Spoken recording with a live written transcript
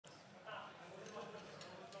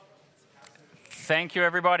Thank you,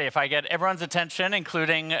 everybody. If I get everyone's attention,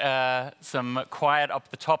 including some quiet up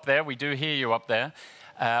the top there, we do hear you up there.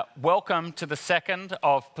 Welcome to the second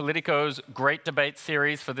of Politico's Great Debate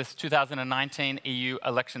series for this 2019 EU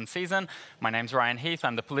election season. My name's Ryan Heath.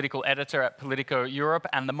 I'm the political editor at Politico Europe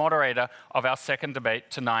and the moderator of our second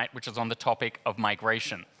debate tonight, which is on the topic of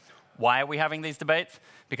migration. Why are we having these debates?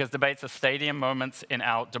 Because debates are stadium moments in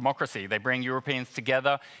our democracy. They bring Europeans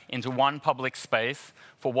together into one public space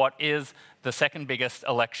for what is the second biggest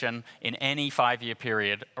election in any 5-year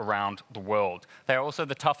period around the world. They're also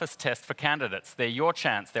the toughest test for candidates. They're your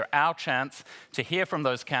chance, they're our chance to hear from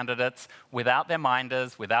those candidates without their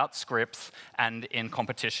minders, without scripts, and in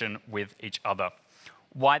competition with each other.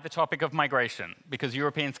 Why the topic of migration? Because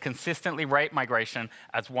Europeans consistently rate migration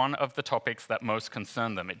as one of the topics that most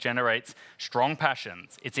concern them. It generates strong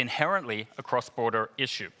passions. It's inherently a cross-border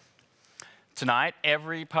issue. Tonight,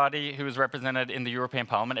 every party who is represented in the European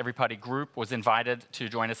Parliament, every party group, was invited to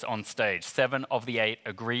join us on stage. 7 of the 8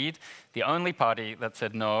 agreed. The only party that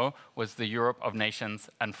said no was the Europe of Nations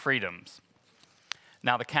and Freedoms.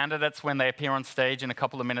 Now, the candidates, when they appear on stage in a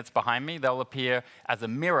couple of minutes behind me, they'll appear as a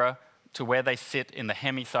mirror to where they sit in the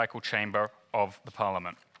hemicycle chamber of the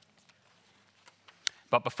Parliament.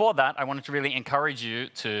 But before that, I wanted to really encourage you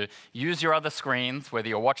to use your other screens, whether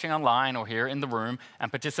you're watching online or here in the room,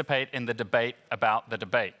 and participate in the debate about the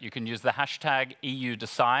debate. You can use the hashtag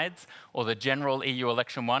EUDecides or the General EU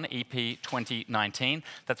Election 1, EP 2019.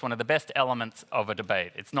 That's one of the best elements of a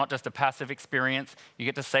debate. It's not just a passive experience. You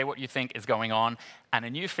get to say what you think is going on. And a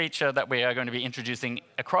new feature that we are going to be introducing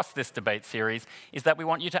across this debate series is that we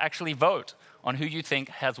want you to actually vote on who you think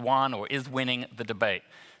has won or is winning the debate.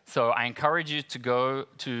 So I encourage you to go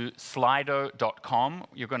to slido.com.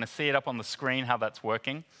 You're going to see it up on the screen how that's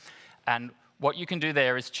working. And what you can do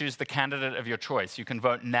there is choose the candidate of your choice. You can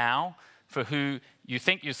vote now for who you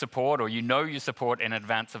think you support or you know you support in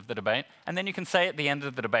advance of the debate. And then you can say at the end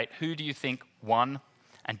of the debate, who do you think won?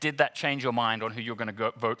 And did that change your mind on who you're going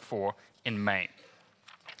to vote for in May?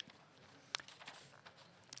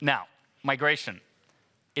 Now, migration.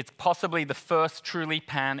 It's possibly the first truly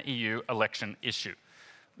pan-EU election issue.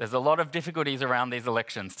 There's a lot of difficulties around these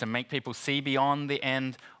elections to make people see beyond the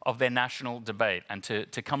end of their national debate and to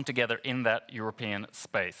come together in that European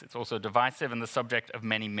space. It's also divisive and the subject of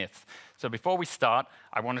many myths. So before we start,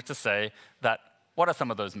 I wanted to say that what are some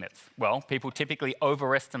of those myths? Well, people typically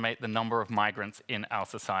overestimate the number of migrants in our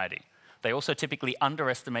society. They also typically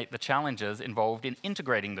underestimate the challenges involved in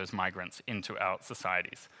integrating those migrants into our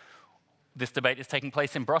societies. This debate is taking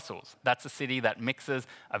place in Brussels. That's a city that mixes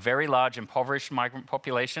a very large impoverished migrant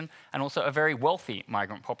population and also a very wealthy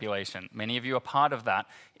migrant population. Many of you are part of that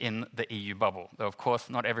in the EU bubble, though of course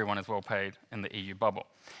not everyone is well paid in the EU bubble.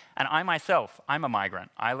 And I myself, I'm a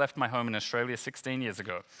migrant. I left my home in Australia 16 years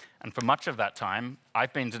ago. And for much of that time,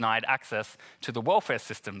 I've been denied access to the welfare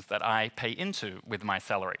systems that I pay into with my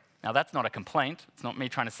salary. Now, that's not a complaint. It's not me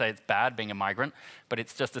trying to say it's bad being a migrant, but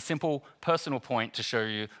it's just a simple personal point to show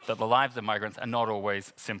you that the lives of migrants are not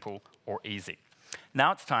always simple or easy.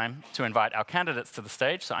 Now it's time to invite our candidates to the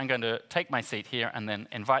stage, so I'm going to take my seat here and then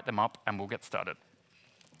invite them up, and we'll get started.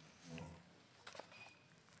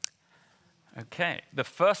 Okay, the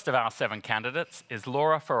first of our 7 candidates is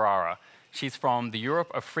Laura Ferrara. She's from the Europe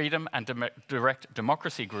of Freedom and Direct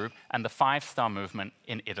Democracy Group and the 5 Star Movement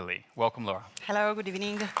in Italy. Welcome, Laura. Hello, good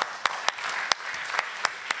evening.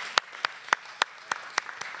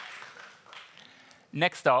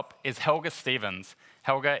 Next up is Helga Stevens.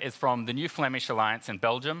 Helga is from the New Flemish Alliance in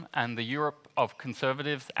Belgium and the Europe of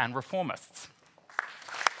Conservatives and Reformists.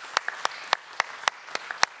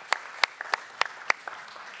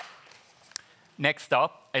 Next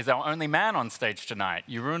up is our only man on stage tonight,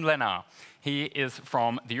 Jeroen Lenaers. He is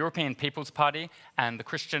from the European People's Party and the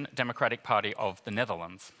Christian Democratic Party of the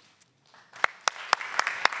Netherlands.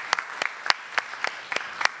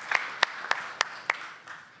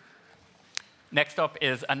 Next up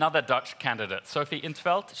is another Dutch candidate, Sophie.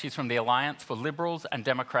 She's from the Alliance for Liberals and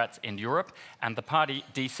Democrats in Europe and the party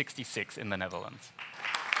D66 in the Netherlands.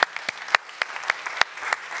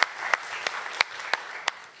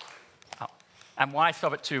 And why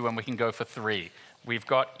stop at 2 when we can go for 3? We've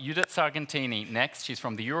got Judith Sargentini next. She's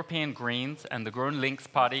from the European Greens and the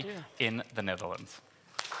GroenLinks Party in the Netherlands.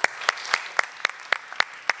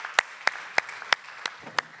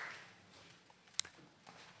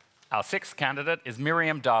 Our 6th candidate is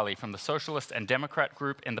Miriam Dalli from the Socialist and Democrat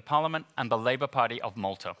Group in the Parliament and the Labour Party of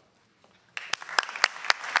Malta.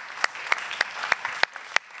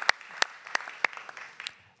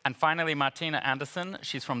 And finally, Martina Anderson.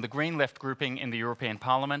 She's from the Green Left grouping in the European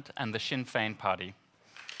Parliament and the Sinn Féin party.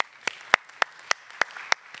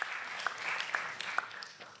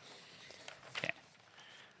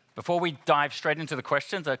 Before we dive straight into the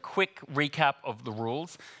questions, a quick recap of the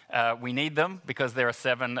rules. We need them because there are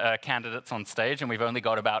 7 candidates on stage, and we've only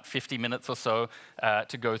got about 50 minutes or so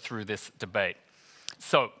to go through this debate.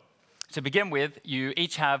 So, to begin with, you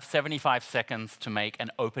each have 75 seconds to make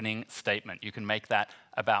an opening statement. You can make that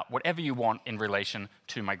about whatever you want in relation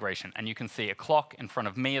to migration. And you can see a clock in front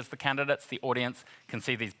of me as the candidates. The audience can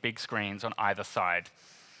see these big screens on either side.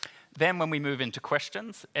 Then when we move into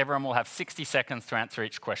questions, everyone will have 60 seconds to answer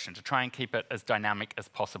each question, to try and keep it as dynamic as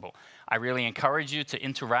possible. I really encourage you to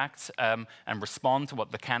interact and respond to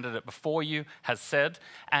what the candidate before you has said.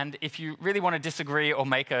 And if you really want to disagree or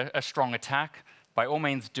make a strong attack, by all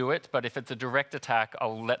means do it, but if it's a direct attack,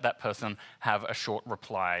 I'll let that person have a short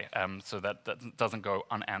reply so that doesn't go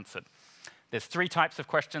unanswered. There's 3 types of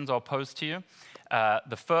questions I'll pose to you.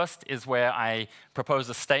 The first is where I propose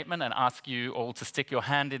a statement and ask you all to stick your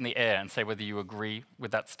hand in the air and say whether you agree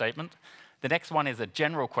with that statement. The next one is a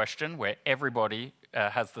general question where everybody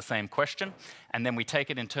has the same question, and then we take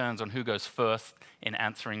it in turns on who goes first in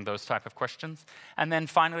answering those type of questions. And then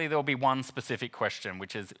finally, there'll be one specific question,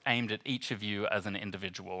 which is aimed at each of you as an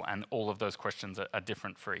individual, and all of those questions are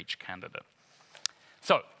different for each candidate.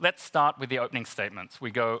 So let's start with the opening statements. We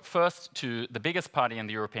go first to the biggest party in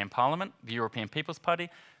the European Parliament, the European People's Party,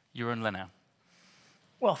 Jeroen Lenaers.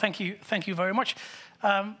 Well, thank you very much.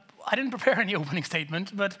 I didn't prepare any opening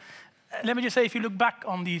statement, but let me just say, if you look back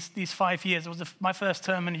on these 5 years, it was my first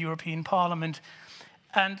term in the European Parliament,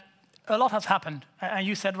 and a lot has happened. And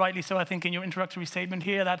you said rightly so, I think, in your introductory statement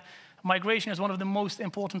here, that migration is one of the most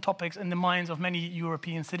important topics in the minds of many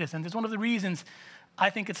European citizens. It's one of the reasons I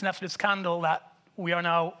think it's an absolute scandal that we are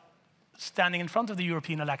now standing in front of the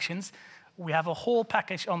European elections. We have a whole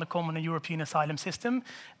package on the common European asylum system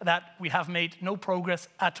that we have made no progress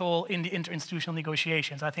at all in the interinstitutional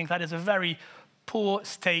negotiations. I think that is a very poor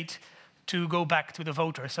state to go back to the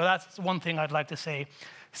voters. So that's one thing I'd like to say.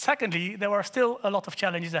 Secondly, there are still a lot of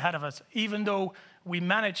challenges ahead of us. Even though we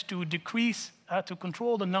managed to decrease, to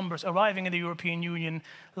control the numbers arriving in the European Union,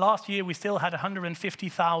 last year we still had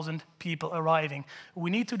 150,000 people arriving. We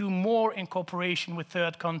need to do more in cooperation with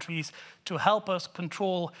third countries to help us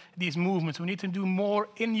control these movements. We need to do more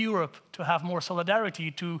in Europe to have more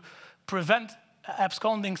solidarity, to prevent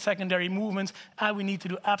absconding secondary movements, and we need to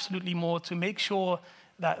do absolutely more to make sure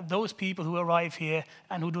that those people who arrive here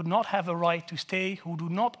and who do not have a right to stay, who do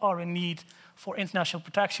not are in need for international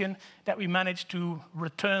protection, that we manage to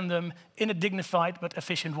return them in a dignified but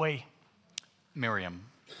efficient way. Miriam.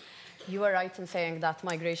 You are right in saying that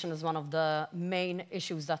migration is one of the main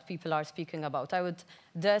issues that people are speaking about. I would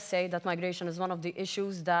dare say that migration is one of the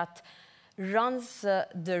issues that runs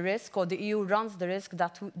the risk, or the EU runs the risk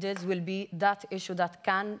that this will be that issue that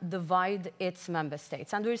can divide its member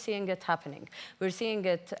states. And we're seeing it happening. We're seeing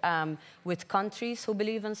it with countries who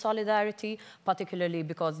believe in solidarity, particularly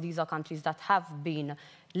because these are countries that have been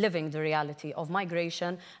living the reality of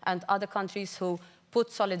migration, and other countries who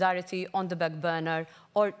put solidarity on the back burner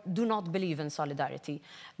or do not believe in solidarity.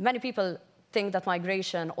 Many people think that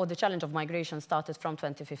migration, or the challenge of migration, started from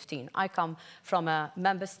 2015. I come from a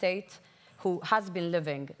member state who has been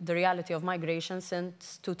living the reality of migration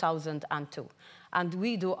since 2002. And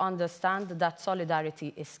we do understand that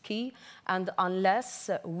solidarity is key, and unless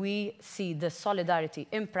we see the solidarity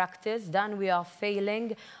in practice, then we are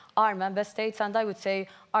failing our member states, and I would say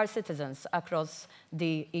our citizens across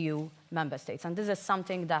the EU member states. And this is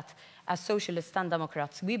something that, as socialists and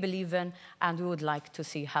democrats, we believe in, and we would like to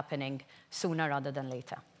see happening sooner rather than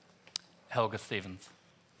later. Helga Stevens.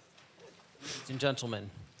 Ladies and gentlemen,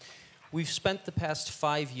 we've spent the past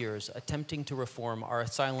 5 years attempting to reform our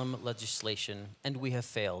asylum legislation, and we have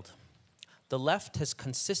failed. The left has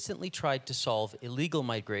consistently tried to solve illegal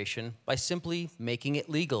migration by simply making it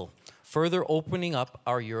legal, further opening up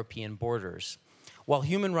our European borders. While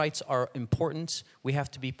human rights are important, we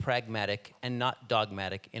have to be pragmatic and not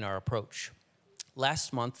dogmatic in our approach.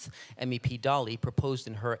 Last month, MEP Dalli proposed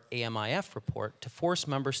in her AMIF report to force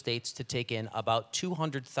member states to take in about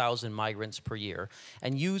 200,000 migrants per year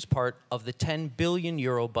and use part of the €10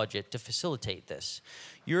 billion budget to facilitate this.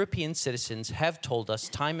 European citizens have told us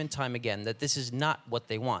time and time again that this is not what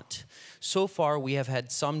they want. So far, we have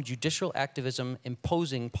had some judicial activism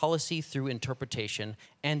imposing policy through interpretation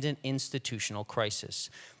and an institutional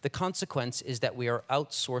crisis. The consequence is that we are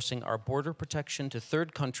outsourcing our border protection to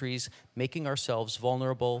third countries, making ourselves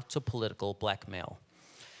vulnerable to political blackmail.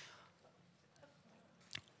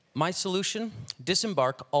 My solution?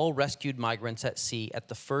 Disembark all rescued migrants at sea at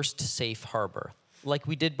the first safe harbor, like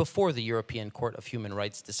we did before the European Court of Human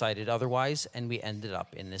Rights decided otherwise, and we ended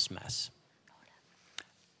up in this mess.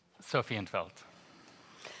 Sophie and Veld.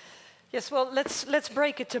 Yes, well, let's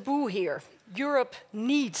break a taboo here. Europe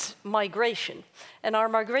needs migration, and our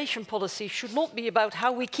migration policy should not be about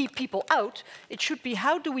how we keep people out. It should be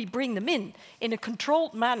how do we bring them in a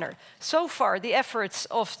controlled manner. So far, the efforts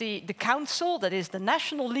of the Council, that is the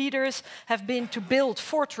national leaders, have been to build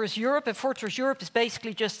Fortress Europe, and Fortress Europe is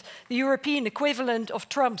basically just the European equivalent of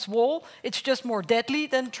Trump's wall. It's just more deadly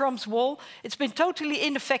than Trump's wall. It's been totally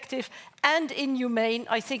ineffective and inhumane.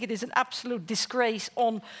 I think it is an absolute disgrace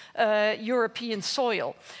on European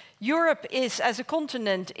soil. Europe is, as a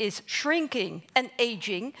continent, is shrinking and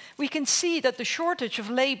aging. We can see that the shortage of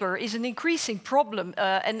labor is an increasing problem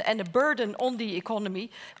and a burden on the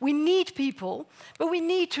economy. We need people, but we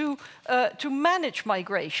need to manage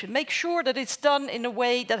migration, make sure that it's done in a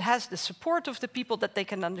way that has the support of the people, that they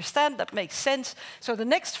can understand, that makes sense. So the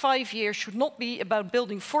next 5 years should not be about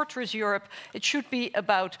building Fortress Europe. It should be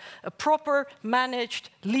about a proper, managed,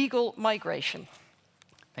 legal migration.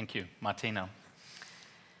 Thank you. Martina.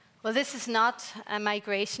 Well, this is not a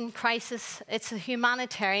migration crisis. It's a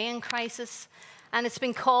humanitarian crisis. And it's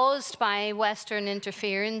been caused by Western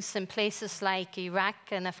interference in places like Iraq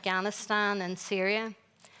and Afghanistan and Syria.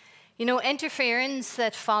 You know, interference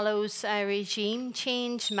that follows a regime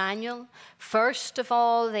change manual. First of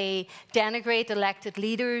all, they denigrate elected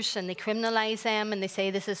leaders and they criminalize them and they say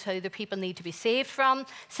this is how the people need to be saved from.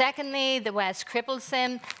 Secondly, the West cripples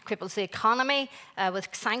them, cripples the economy with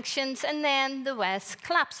sanctions, and then the West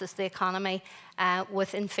collapses the economy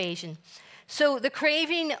with invasion. So the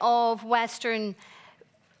craving of Western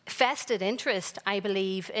vested interest, I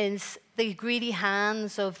believe, is the greedy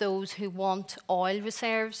hands of those who want oil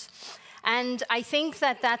reserves. And I think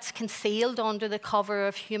that that's concealed under the cover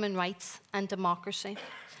of human rights and democracy.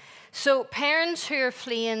 So parents who are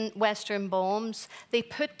fleeing Western bombs, they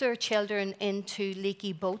put their children into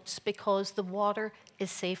leaky boats because the water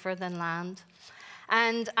is safer than land.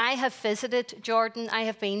 And I have visited Jordan. I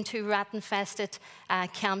have been to rat-infested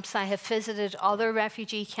camps. I have visited other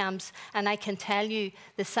refugee camps. And I can tell you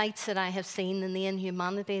the sights that I have seen and the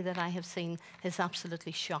inhumanity that I have seen is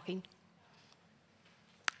absolutely shocking.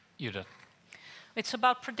 Judith. It's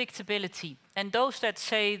about predictability. And those that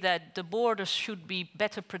say that the borders should be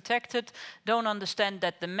better protected don't understand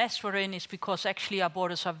that the mess we're in is because actually our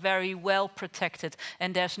borders are very well protected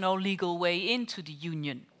and there's no legal way into the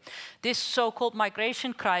Union. This so-called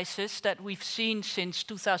migration crisis that we've seen since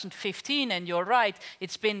 2015, and you're right,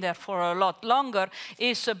 it's been there for a lot longer,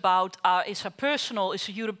 is about is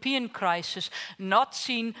a European crisis, not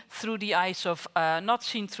seen through the eyes of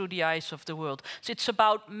the world. So it's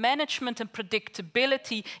about management and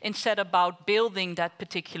predictability instead about building that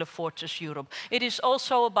particular Fortress Europe. It is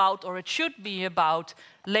also about, or it should be about,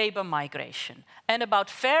 labor migration and about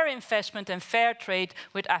fair investment and fair trade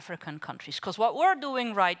with African countries. Because what we're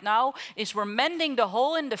doing right now is we're mending the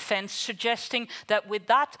hole in the fence, suggesting that with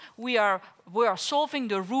that we are solving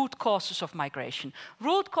the root causes of migration.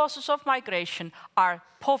 Root causes of migration are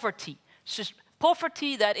poverty.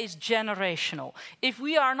 Poverty that is generational. If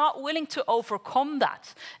we are not willing to overcome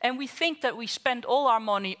that, and we think that we spend all our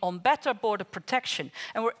money on better border protection,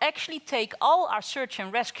 and we actually take all our search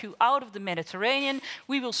and rescue out of the Mediterranean,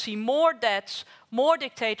 we will see more deaths, more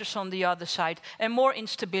dictators on the other side, and more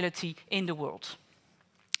instability in the world.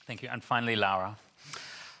 Thank you. And finally, Laura.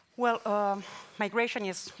 Well, migration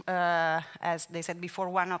is, as they said before,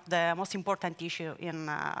 one of the most important issues in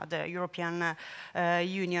the European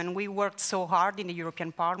Union. We worked so hard in the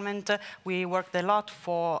European Parliament. We worked a lot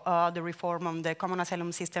for the reform of the common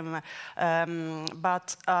asylum system,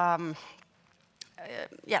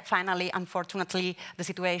 yeah, finally, unfortunately, the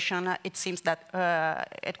situation, it seems that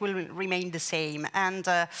it will remain the same. And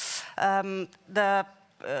the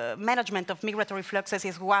management of migratory fluxes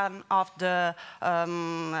is one of the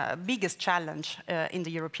biggest challenge in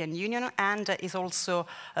the European Union, and is also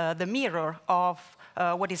the mirror of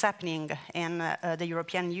what is happening in the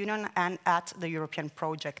European Union and at the European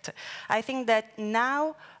project. I think that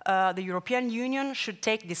now the European Union should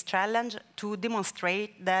take this challenge to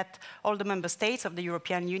demonstrate that all the member states of the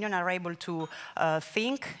European Union are able to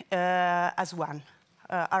think as one.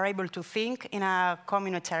 Are able to think in a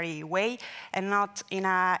communitary way and not in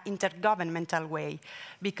an intergovernmental way.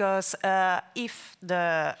 Because if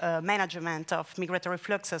the management of migratory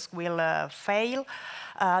fluxes will fail,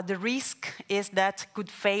 the risk is that could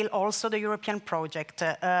fail also the European project.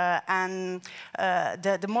 And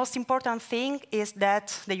the most important thing is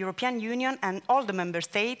that the European Union and all the member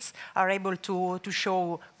states are able to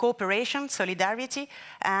show cooperation, solidarity,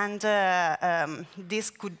 and this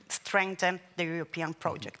could strengthen the European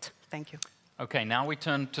project. Thank you. Okay, now we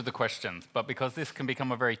turn to the questions, but because this can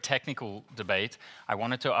become a very technical debate, I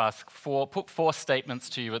wanted to ask put four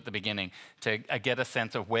statements to you at the beginning to get a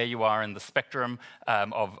sense of where you are in the spectrum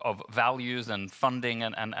of values and funding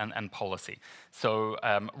and policy. So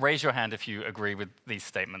raise your hand if you agree with these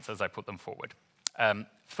statements as I put them forward.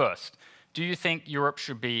 First, do you think Europe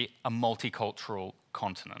should be a multicultural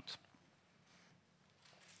continent?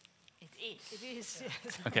 It is,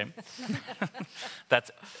 yes. Okay.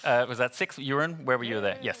 That's, was that 6? Jeroen, where were you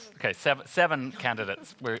there? Yes. Okay, seven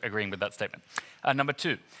candidates were agreeing with that statement. Number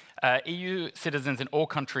 2, EU citizens in all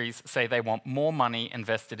countries say they want more money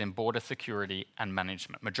invested in border security and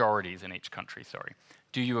management, majorities in each country, sorry.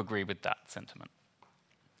 Do you agree with that sentiment?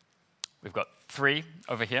 We've got 3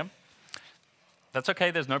 over here. That's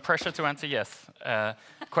okay, there's no pressure to answer yes.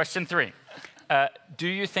 Question 3. Do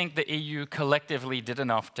you think the EU collectively did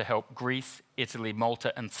enough to help Greece, Italy,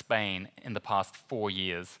 Malta, and Spain in the past 4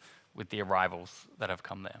 years with the arrivals that have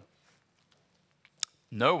come there?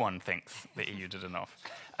 No one thinks the EU did enough.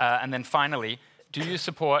 And then finally, do you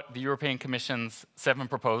support the European Commission's 7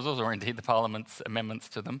 proposals, or indeed the Parliament's amendments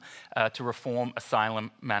to them, to reform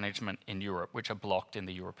asylum management in Europe, which are blocked in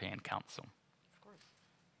the European Council? Of course.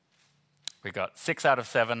 We got 6 out of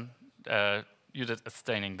 7, Judith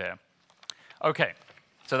abstaining there. Okay,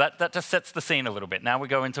 so that just sets the scene a little bit. Now we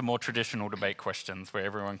go into more traditional debate questions where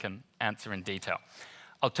everyone can answer in detail.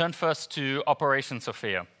 I'll turn first to Operation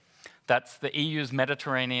Sophia. That's the EU's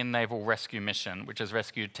Mediterranean naval rescue mission, which has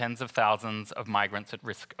rescued tens of thousands of migrants at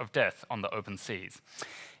risk of death on the open seas.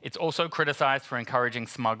 It's also criticized for encouraging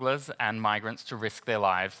smugglers and migrants to risk their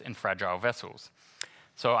lives in fragile vessels.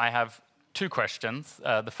 So I have 2 questions.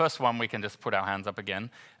 The first one, we can just put our hands up again.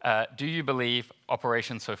 Do you believe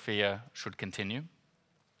Operation Sophia should continue?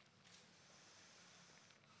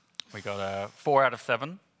 We got 4 out of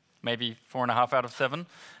 7, maybe 4.5 out of 7,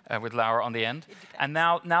 with Laura on the end. And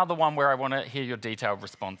now the one where I want to hear your detailed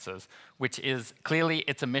responses, which is clearly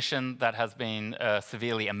it's a mission that has been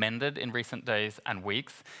severely amended in recent days and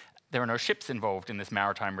weeks. There are no ships involved in this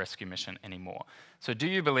maritime rescue mission anymore. So do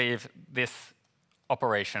you believe this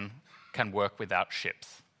operation can work without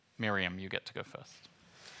ships? Miriam, you get to go first.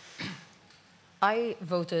 I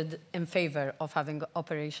voted in favor of having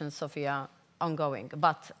Operation Sophia ongoing,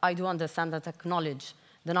 but I do understand and acknowledge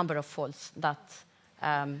the number of faults that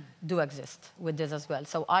do exist with this as well.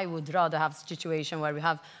 So I would rather have a situation where we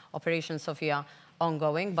have Operation Sophia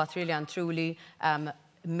ongoing, but really and truly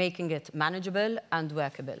making it manageable and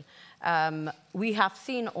workable. We have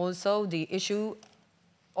seen also the issue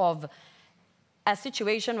of a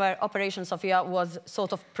situation where Operation Sophia was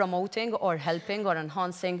sort of promoting or helping or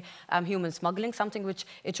enhancing human smuggling, something which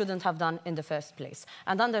it shouldn't have done in the first place.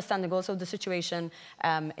 And understanding also the situation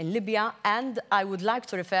in Libya, and I would like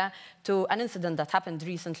to refer to an incident that happened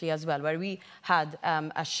recently as well, where we had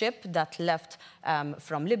a ship that left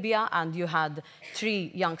from Libya, and you had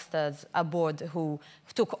 3 youngsters aboard who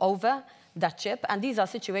took over that ship, and these are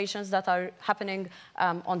situations that are happening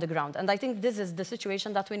on the ground. And I think this is the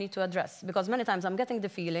situation that we need to address, because many times I'm getting the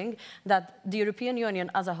feeling that the European Union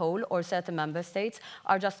as a whole, or certain member states,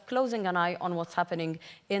 are just closing an eye on what's happening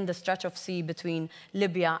in the stretch of sea between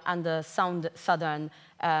Libya and the southern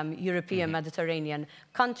European Mediterranean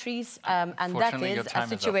countries, and that is a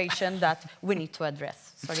situation that we need to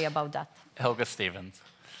address. Sorry about that. Helga Stevens.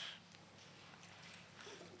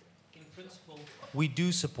 We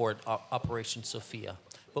do support Operation Sophia,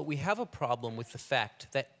 but we have a problem with the fact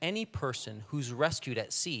that any person who's rescued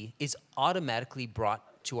at sea is automatically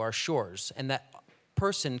brought to our shores, and that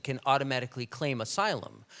person can automatically claim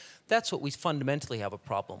asylum. That's what we fundamentally have a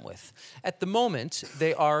problem with. At the moment,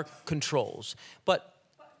 they are controls, but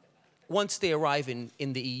once they arrive in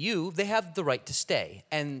the EU, they have the right to stay.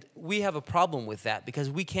 And we have a problem with that because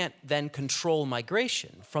we can't then control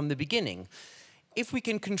migration from the beginning. If we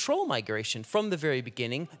can control migration from the very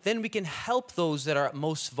beginning, then we can help those that are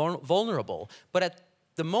most vulnerable. But at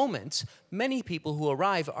the moment, many people who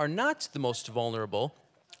arrive are not the most vulnerable.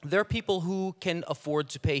 They're people who can afford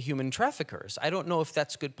to pay human traffickers. I don't know if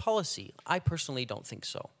that's good policy. I personally don't think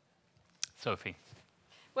so. Sophie.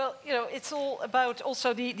 Well, you know, it's all about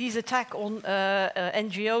also these attack on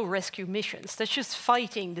NGO rescue missions. That's just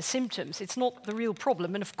fighting the symptoms. It's not the real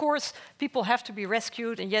problem. And of course, people have to be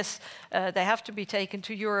rescued. And yes, they have to be taken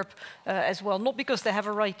to Europe as well. Not because they have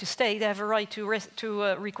a right to stay. They have a right to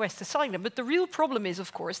request asylum. But the real problem is,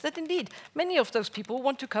 of course, that indeed many of those people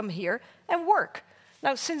want to come here and work.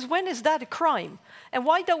 Now, since when is that a crime? And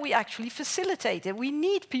why don't we actually facilitate it? We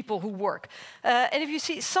need people who work. And if you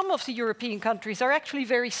see, some of the European countries are actually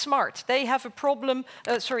very smart. They have a program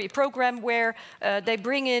where they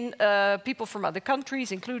bring in people from other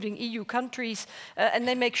countries, including EU countries, and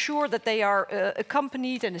they make sure that they are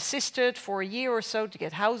accompanied and assisted for a year or so to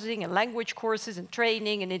get housing and language courses and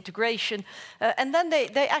training and integration. And then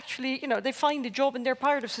they actually, they find a job and they're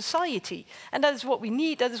part of society. And that is what we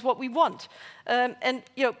need, that is what we want. And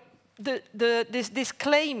this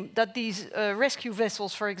claim that these rescue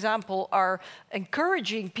vessels, for example, are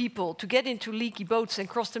encouraging people to get into leaky boats and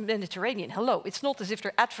cross the Mediterranean. Hello, it's not as if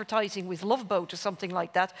they're advertising with Love Boat or something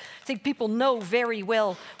like that. I think people know very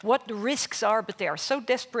well what the risks are, but they are so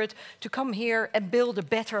desperate to come here and build a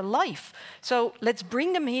better life. So let's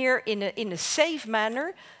bring them here in a safe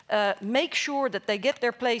manner. Make sure that they get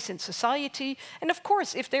their place in society. And of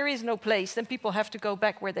course, if there is no place, then people have to go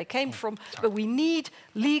back where they came from. But we need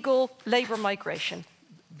legal labor migration.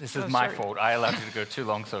 This is my fault. I allowed you to go too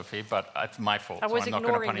long, Sophie, but it's my fault. I was so I'm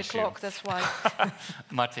ignoring not the clock, that's why.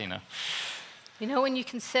 Martina. When you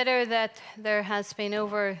consider that there has been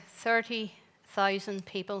over 30,000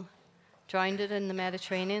 people drowned in the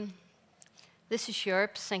Mediterranean, this is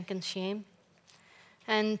Europe's sinking shame.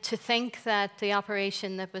 And to think that the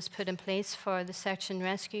operation that was put in place for the search and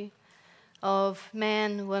rescue of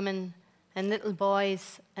men, women, and little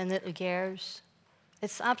boys and little girls,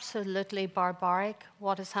 it's absolutely barbaric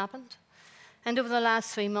what has happened. And over the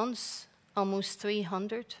last 3 months, almost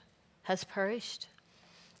 300 has perished.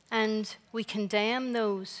 And we condemn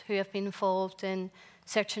those who have been involved in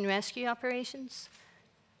search and rescue operations.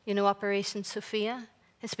 Operation Sophia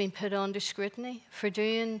has been put under scrutiny for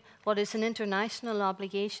doing what is an international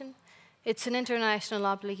obligation. It's an international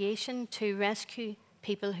obligation to rescue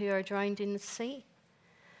people who are drowned in the sea.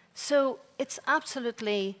 So it's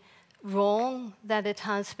absolutely wrong that it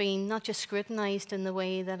has been not just scrutinized in the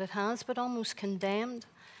way that it has, but almost condemned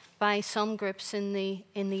by some groups in the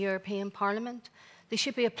European Parliament. They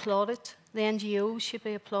should be applauded. The NGOs should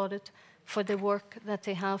be applauded for the work that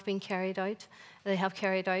they have carried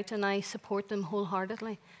out, and I support them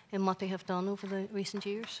wholeheartedly in what they have done over the recent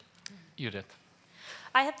years. Judith.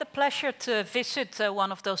 I had the pleasure to visit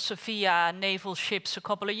one of those Sophia naval ships a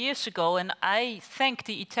couple of years ago, and I thank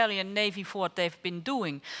the Italian Navy for what they've been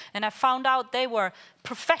doing. And I found out they were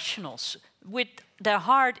professionals with their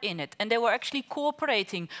heart in it, and they were actually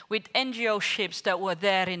cooperating with NGO ships that were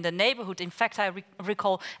there in the neighborhood. In fact, I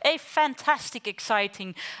recall a fantastic,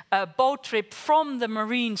 exciting boat trip from the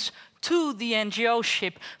Marines to the NGO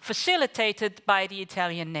ship, facilitated by the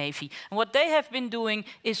Italian Navy. And what they have been doing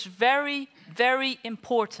is very, very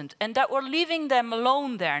important. And that we're leaving them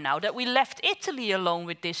alone there now, that we left Italy alone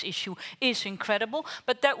with this issue is incredible,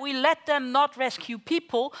 but that we let them not rescue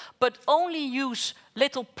people, but only use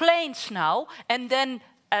little planes now, and then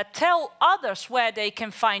tell others where they can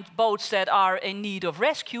find boats that are in need of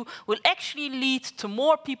rescue will actually lead to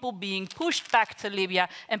more people being pushed back to Libya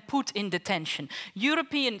and put in detention.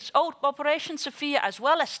 Europeans, Operation Sophia, as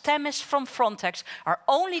well as Themis from Frontex, are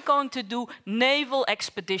only going to do naval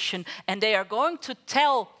expedition, and they are going to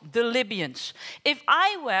tell the Libyans. If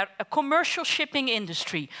I were a commercial shipping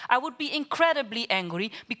industry, I would be incredibly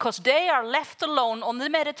angry because they are left alone on the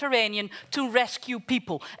Mediterranean to rescue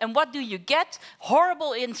people. And what do you get?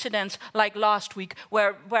 Horrible incidents like last week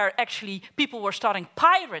where actually people were starting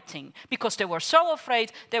pirating because they were so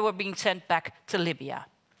afraid they were being sent back to Libya.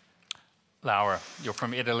 Laura, you're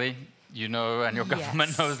from Italy, and your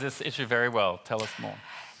government knows this issue very well. Tell us more.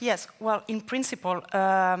 Yes, well, in principle,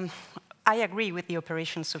 I agree with the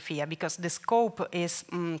Operation Sophia because the scope is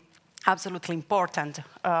absolutely important.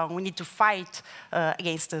 We need to fight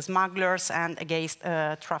against the smugglers and against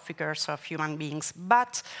traffickers of human beings.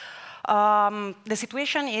 But the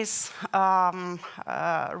situation is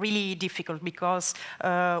really difficult because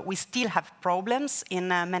we still have problems in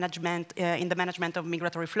the management of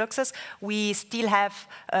migratory fluxes. We still have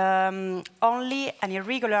only an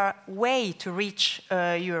irregular way to reach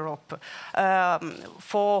Europe.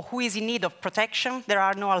 For who is in need of protection, there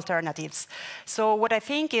are no alternatives. So what I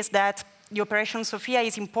think is that the Operation Sophia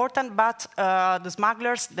is important, but the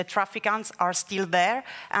smugglers, the traffickants are still there.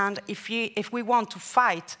 And if we want to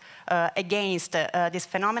fight against this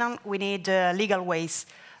phenomenon, we need legal ways.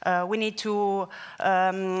 We need to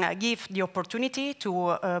give the opportunity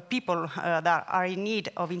to people that are in need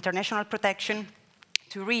of international protection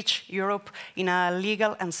to reach Europe in a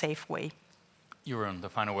legal and safe way. Jeroen, the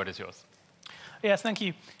final word is yours. Yes, thank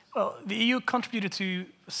you. Well, the EU contributed to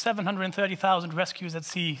 730,000 rescues at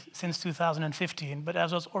sea since 2015, but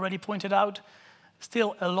as was already pointed out,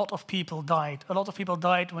 still a lot of people died. A lot of people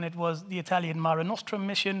died when it was the Italian Mare Nostrum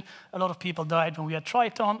mission. A lot of people died when we had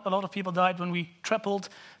Triton. A lot of people died when we tripled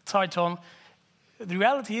Triton. The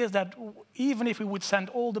reality is that even if we would send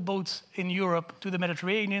all the boats in Europe to the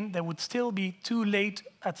Mediterranean, there would still be too late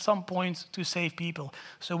at some point to save people.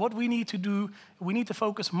 So what we need to do, we need to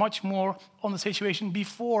focus much more on the situation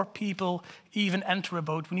before people even enter a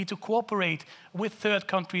boat. We need to cooperate with third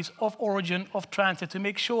countries of origin, of transit, to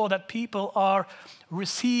make sure that people are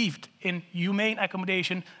received in humane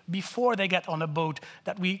accommodation before they get on a boat,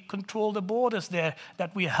 that we control the borders there,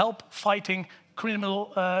 that we help fighting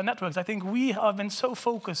criminal networks. I think we have been so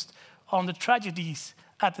focused on the tragedies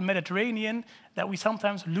at the Mediterranean that we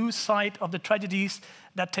sometimes lose sight of the tragedies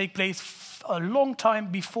that take place a long time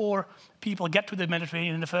before people get to the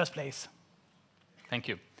Mediterranean in the first place. Thank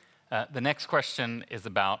you. The next question is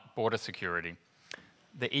about border security.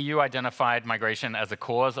 The EU identified migration as a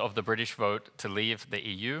cause of the British vote to leave the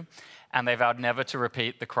EU, and they vowed never to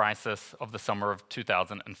repeat the crisis of the summer of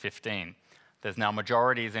 2015. There's now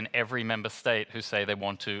majorities in every member state who say they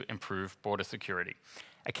want to improve border security.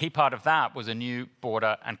 A key part of that was a new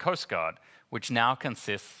border and coast guard, which now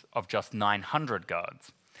consists of just 900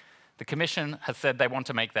 guards. The Commission has said they want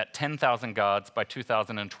to make that 10,000 guards by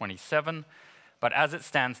 2027, but as it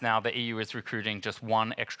stands now, the EU is recruiting just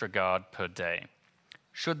 1 extra guard per day.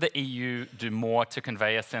 Should the EU do more to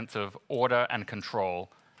convey a sense of order and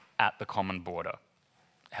control at the common border?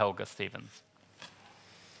 Helga Stevens.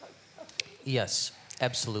 Yes,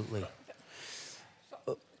 absolutely.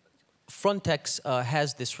 Frontex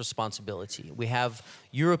has this responsibility. We have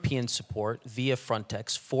European support via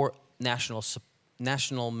Frontex for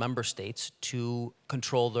national member states to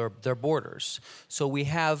control their borders. So we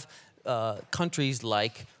have countries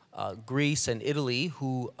like Greece and Italy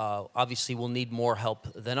who obviously will need more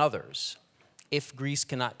help than others. If Greece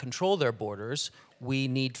cannot control their borders, we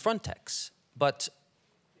need Frontex. But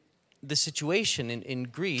the situation in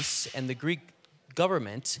Greece and the Greek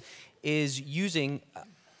government is using,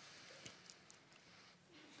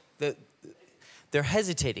 they're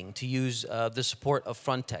hesitating to use the support of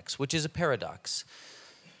Frontex, which is a paradox.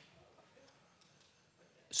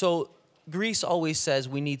 So Greece always says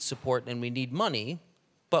we need support and we need money,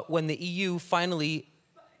 but when the EU finally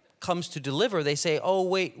comes to deliver, they say, oh,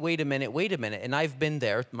 wait a minute. And I've been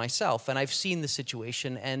there myself, and I've seen the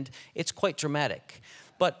situation, and it's quite dramatic.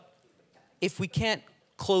 But if we can't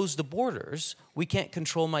close the borders, we can't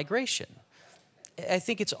control migration. I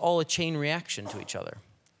think it's all a chain reaction to each other.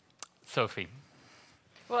 Sophie.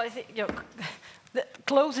 Well, I think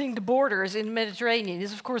closing the borders in the Mediterranean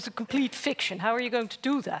is, of course, a complete fiction. How are you going to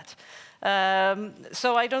do that?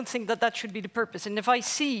 So I don't think that should be the purpose. And if I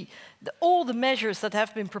see all the measures that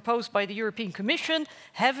have been proposed by the European Commission,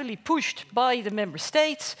 heavily pushed by the member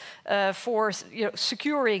states for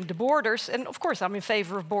securing the borders, and of course I'm in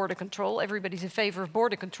favor of border control, everybody's in favor of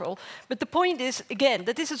border control, but the point is, again,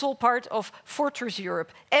 that this is all part of Fortress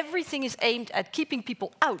Europe. Everything is aimed at keeping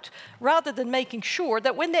people out, rather than making sure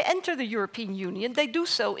that when they enter the European Union, they do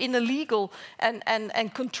so in a legal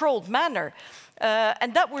and controlled manner.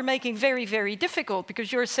 And that we're making very, very difficult,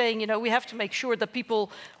 because you're saying, we have to make sure that people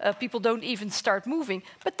don't even start moving,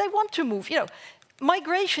 but they want to move.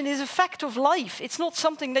 Migration is a fact of life. It's not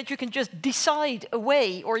something that you can just decide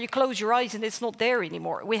away, or you close your eyes and it's not there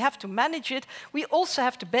anymore. We have to manage it. We also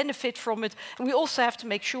have to benefit from it. And we also have to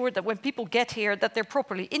make sure that when people get here, that they're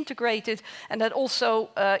properly integrated, and that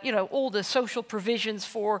also, all the social provisions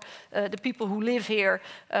for the people who live here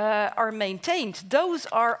are maintained. Those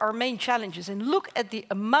are our main challenges. And look at the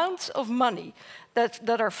amounts of money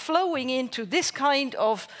that are flowing into this kind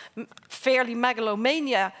of fairly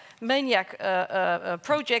megalomaniac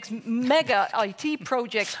projects, mega IT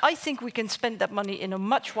projects. I think we can spend that money in a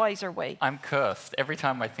much wiser way. I'm cursed. Every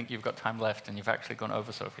time I think you've got time left, and you've actually gone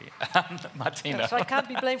over, Sophie. Martina. So I can't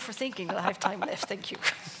be blamed for thinking that I have time left. Thank you.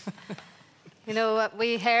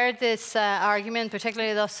 We heard this argument,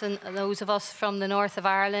 particularly those of us from the north of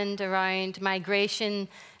Ireland, around migration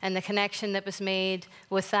and the connection that was made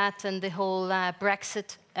with that and the whole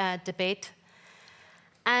Brexit debate.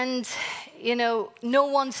 And, no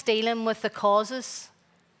one's dealing with the causes.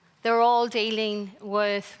 They're all dealing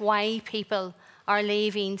with why people are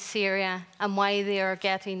leaving Syria and why they are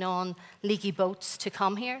getting on leaky boats to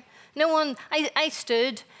come here. I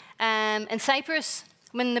stood in Cyprus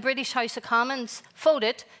when the British House of Commons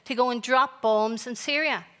voted to go and drop bombs in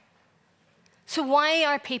Syria. So why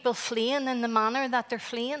are people fleeing in the manner that they're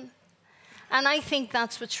fleeing? And I think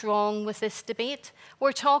that's what's wrong with this debate.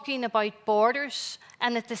 We're talking about borders,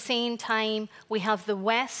 and at the same time, we have the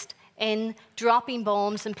West in dropping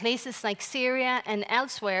bombs in places like Syria and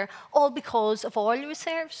elsewhere, all because of oil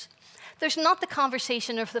reserves. There's not the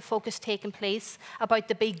conversation or the focus taking place about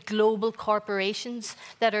the big global corporations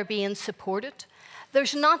that are being supported.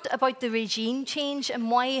 There's not about the regime change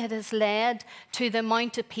and why it has led to the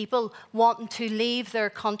amount of people wanting to leave their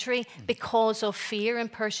country because of fear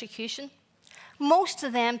and persecution. Most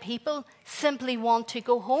of them people simply want to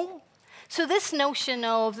go home. So this notion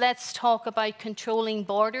of let's talk about controlling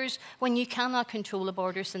borders when you cannot control the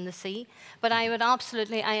borders in the sea. But I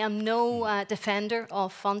am no defender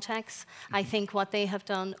of Frontex. I think what they have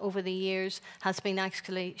done over the years has been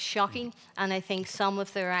actually shocking, and I think some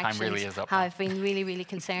of their actions have been really, really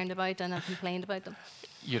concerned about, and I've complained about them.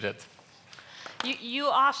 You did. You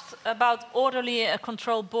asked about orderly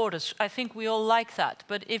controlled borders. I think we all like that.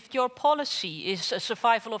 But if your policy is a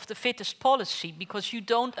survival of the fittest policy because you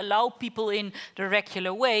don't allow people in the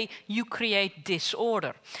regular way, you create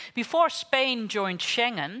disorder. Before Spain joined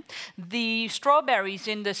Schengen, the strawberries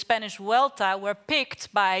in the Spanish Vuelta were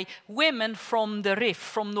picked by women from the Rif,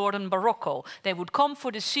 from northern Morocco. They would come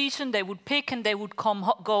for the season, they would pick, and they would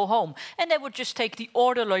go home. And they would just take the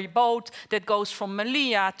orderly boat that goes from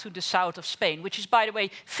Melilla to the south of Spain, which is, by the way,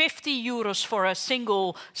 50 euros for a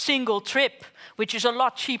single trip, which is a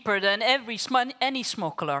lot cheaper than any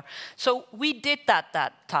smuggler. So we did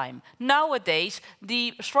that time. Nowadays,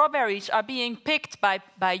 the strawberries are being picked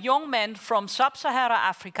by young men from sub-Saharan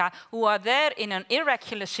Africa who are there in an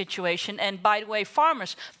irregular situation. And by the way,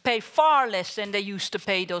 farmers pay far less than they used to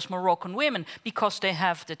pay those Moroccan women because they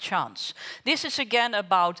have the chance. This is again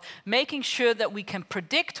about making sure that we can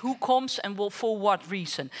predict who comes and for what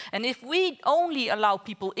reason. And if we only allow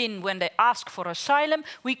people in when they ask for asylum,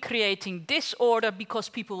 we're creating disorder because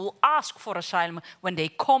people will ask for asylum when they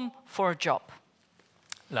come for a job.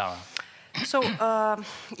 Laura. So,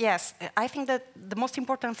 yes, I think that the most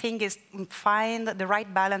important thing is to find the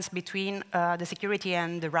right balance between the security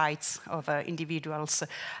and the rights of individuals.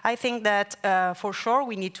 I think that for sure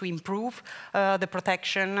we need to improve the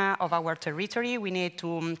protection of our territory. We need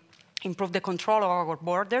to improve the control of our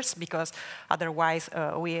borders, because otherwise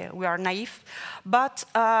we are naive. But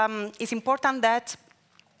it's important that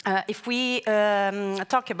if we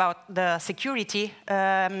talk about the security,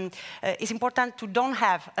 it's important to don't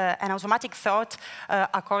have an automatic thought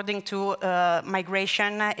according to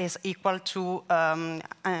migration is equal to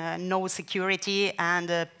no security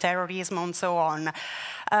and terrorism and so on.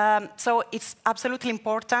 So it's absolutely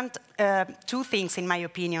important, two things in my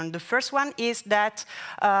opinion. The first one is that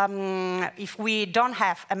if we don't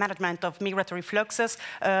have a management of migratory fluxes,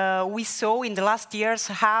 we saw in the last years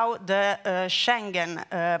how the Schengen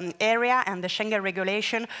area and the Schengen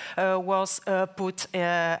regulation was put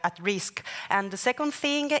at risk. And the second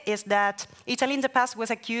thing is that Italy in the past was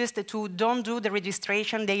accused to don't do the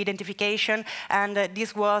registration, the identification, and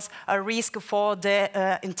this was a risk for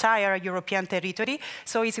the entire European territory.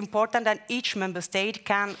 So it's important that each member state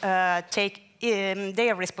can take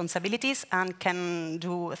their responsibilities and can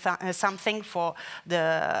do something for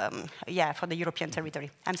the European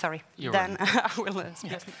territory. I'm sorry. Then I will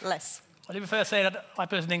speak less. Well, let me first say that I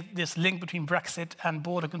personally think this link between Brexit and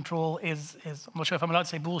border control is I'm not sure if I'm allowed to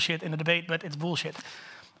say bullshit in a debate, but it's bullshit.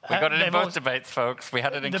 We got it in both debates, folks. We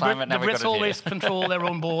had it in climate, now we got it here. The Brits always control their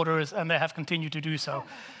own borders, and they have continued to do so.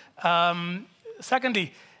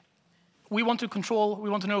 Secondly, we want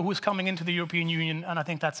to know who's coming into the European Union, and I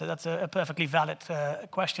think that's a perfectly valid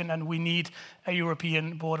question, and we need a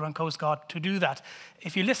European border and coast guard to do that.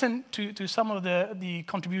 If you listen to some of the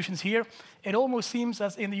contributions here, it almost seems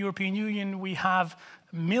as in the European Union we have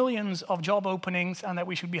millions of job openings and that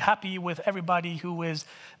we should be happy with everybody who is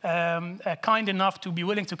kind enough to be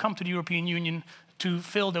willing to come to the European Union to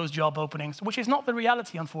fill those job openings, which is not the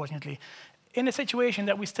reality, unfortunately. In a situation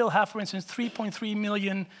that we still have, for instance, 3.3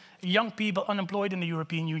 million young people unemployed in the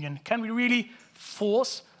European Union, can we really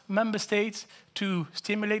force member states to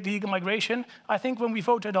stimulate legal migration? I think when we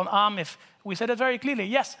voted on AMIF, we said it very clearly,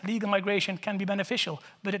 yes, legal migration can be beneficial,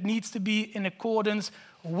 but it needs to be in accordance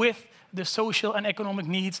with the social and economic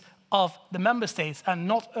needs of the member states and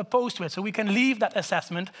not opposed to it. So we can leave that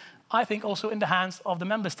assessment, I think, also in the hands of the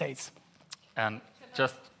member states. And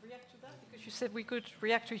just... You said we could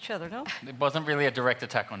react to each other, no? It wasn't really a direct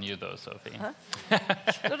attack on you, though, Sophie. Huh?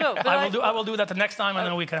 No, but I will do that the next time, and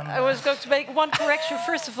then we can... I was going to make one correction,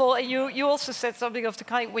 first of all, and you also said something of the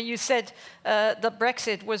kind when you said that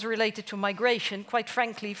Brexit was related to migration. Quite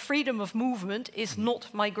frankly, freedom of movement is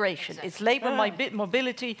not migration. It's labour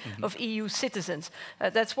mobility of EU citizens.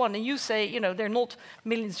 That's one. And you say, you know, there are not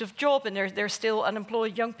millions of jobs, and there's still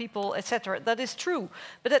unemployed young people, etc. That is true.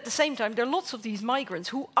 But at the same time, there are lots of these migrants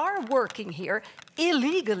who are working here here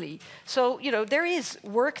illegally. So, you know, there is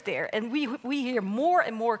work there. And we hear more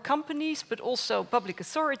and more companies, but also public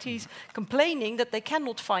authorities, complaining that they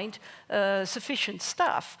cannot find sufficient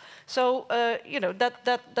staff. So, you know,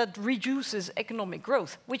 that reduces economic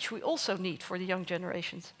growth, which we also need for the young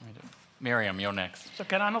generations. Miriam, you're next. So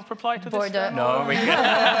can I not reply to this? No, we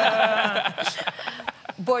can.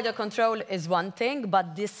 Border control is one thing,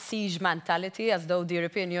 but this siege mentality, as though the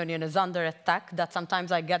European Union is under attack, that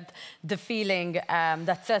sometimes I get the feeling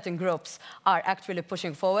that certain groups are actually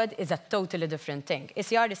pushing forward, is a totally different thing.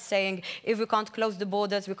 ECR is saying, if we can't close the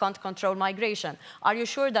borders, we can't control migration. Are you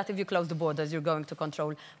sure that if you close the borders, you're going to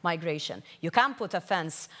control migration? You can put a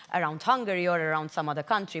fence around Hungary or around some other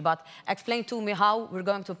country, but explain to me how we're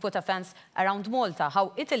going to put a fence around Malta,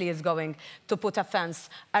 how Italy is going to put a fence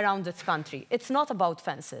around its country. It's not about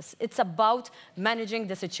fences. It's about managing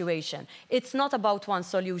the situation. It's not about one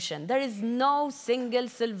solution. There is no single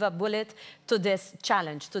silver bullet to this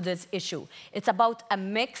challenge, to this issue. It's about a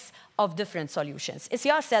mix of different solutions.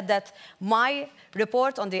 ECR said that my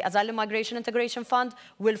report on the Asylum Migration Integration Fund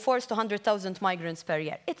will force 200,000 migrants per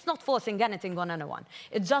year. It's not forcing anything on anyone.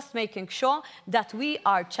 It's just making sure that we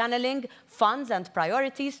are channeling funds and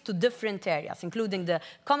priorities to different areas, including the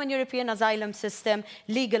Common European Asylum System,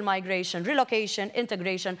 legal migration, relocation,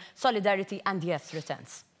 integration, solidarity, and yes,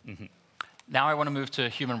 returns. Mm-hmm. Now I want to move to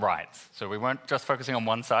human rights. So we weren't just focusing on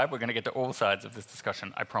one side. We're going to get to all sides of this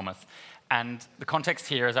discussion, I promise. And the context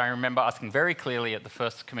here is I remember asking very clearly at the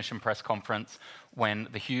first Commission press conference when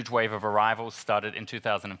the huge wave of arrivals started in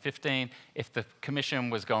 2015 if the Commission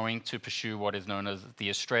was going to pursue what is known as the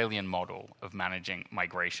Australian model of managing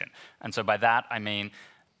migration. And so by that I mean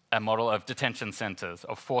a model of detention centres,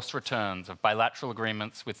 of forced returns, of bilateral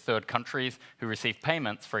agreements with third countries who receive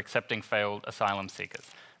payments for accepting failed asylum seekers.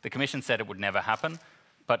 The Commission said it would never happen,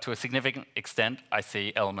 but to a significant extent, I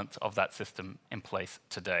see elements of that system in place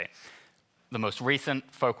today. The most recent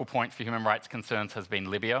focal point for human rights concerns has been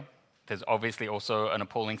Libya. There's obviously also an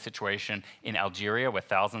appalling situation in Algeria where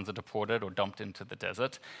thousands are deported or dumped into the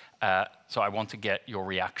desert. So I want to get your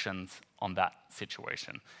reactions on that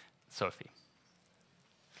situation. Sophie.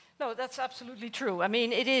 No, that's absolutely true. I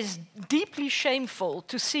mean, it is deeply shameful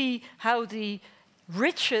to see how the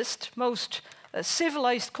richest, most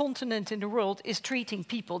civilized continent in the world is treating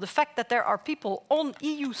people. The fact that there are people on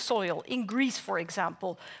EU soil, in Greece, for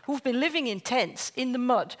example, who've been living in tents, in the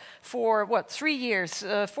mud, for, 3 years,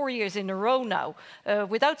 4 years in a row now,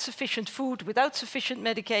 without sufficient food, without sufficient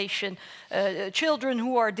medication, children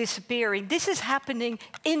who are disappearing. This is happening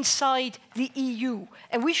inside the EU,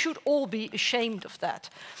 and we should all be ashamed of that.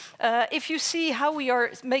 If you see how we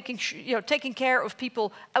are taking care of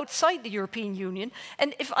people outside the European Union,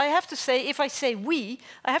 and if I say we,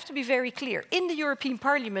 I have to be very clear. In the European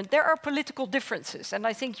Parliament, there are political differences, and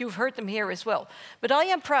I think you've heard them here as well. But I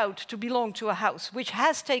am proud to belong to a house which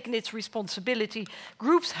has taken its responsibility.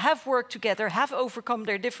 Groups have worked together, have overcome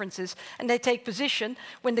their differences, and they take position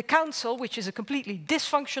when the Council, which is a completely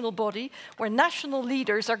dysfunctional body, where national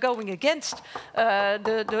leaders are going against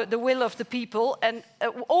the will of the people, and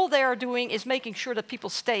all they are doing is making sure that people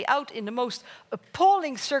stay out in the most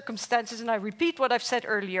appalling circumstances. And I repeat what I've said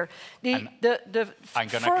earlier. I'm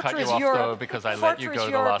going to cut you off, though, because I let you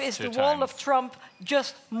go the last 2 times. Is the wall of Trump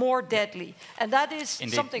just more deadly? And that is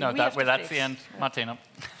something we have to that's fix. the end. Martina.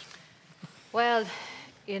 Well,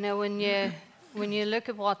 you know, when you look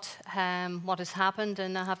at what has happened,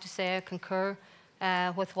 and I have to say I concur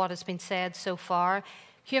with what has been said so far,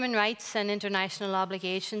 human rights and international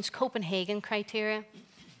obligations, Copenhagen criteria,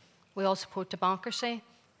 we all support democracy,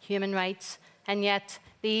 human rights, and yet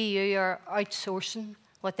the EU are outsourcing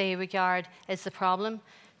what they regard as the problem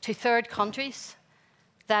to third countries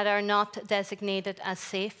that are not designated as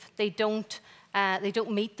safe. They don't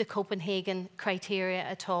meet the Copenhagen criteria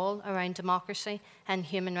at all around democracy and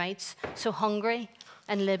human rights. So Hungary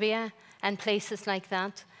and Libya and places like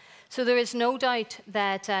that. So there is no doubt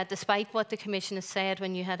that despite what the Commission has said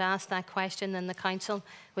when you had asked that question in the Council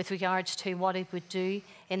with regards to what it would do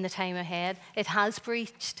in the time ahead, it has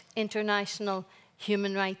breached international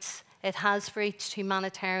human rights. It has breached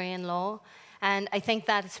humanitarian law. And I think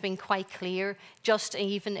that it's been quite clear, just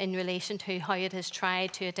even in relation to how it has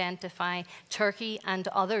tried to identify Turkey and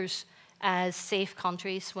others as safe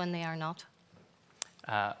countries when they are not.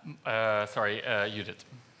 Judith.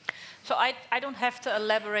 So I don't have to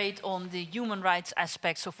elaborate on the human rights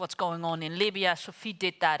aspects of what's going on in Libya. Sophie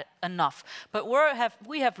did that enough. But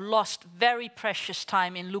we have lost very precious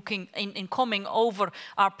time in coming over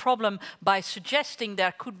our problem by suggesting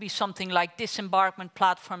there could be something like disembarkment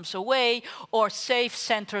platforms away or safe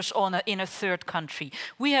centers in a third country.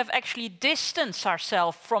 We have actually distanced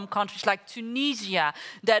ourselves from countries like Tunisia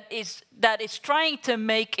that is trying to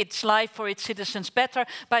make its life for its citizens better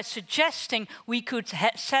by suggesting we could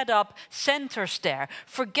set up centers there,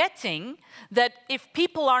 forgetting that if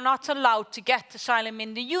people are not allowed to get asylum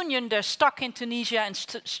in the Union, they're stuck in Tunisia and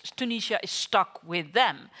Tunisia is stuck with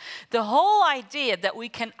them. The whole idea that we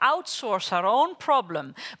can outsource our own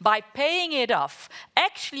problem by paying it off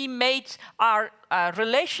actually made our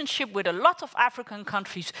relationship with a lot of African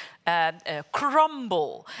countries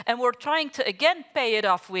crumble. And we're trying to, again, pay it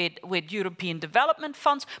off with European development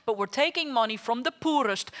funds, but we're taking money from the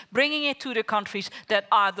poorest, bringing it to the countries that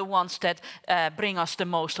are the ones that bring us the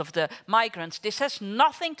most of the migrants. This has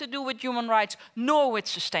nothing to do with human rights, nor with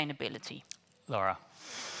sustainability. Laura.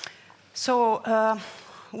 So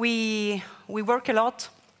we work a lot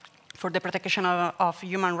for the protection of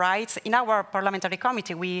human rights. In our parliamentary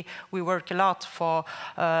committee, we work a lot for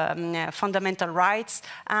fundamental rights,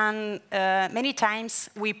 and many times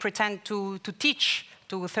we pretend to teach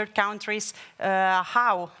to third countries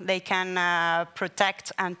how they can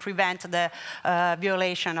protect and prevent the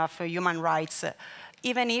violation of human rights.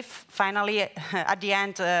 Even if, finally, at the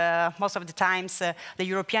end, most of the times, the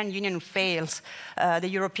European Union fails. The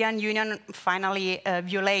European Union finally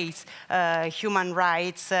violates human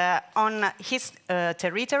rights on his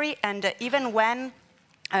territory, and even when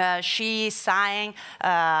she signed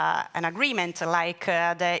an agreement like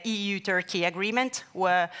the EU-Turkey agreement,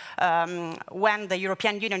 where when the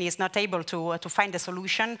European Union is not able to find a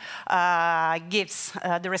solution, gives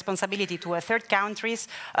the responsibility to third countries,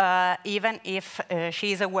 even if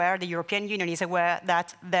she is aware, the European Union is aware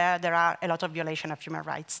that there are a lot of violations of human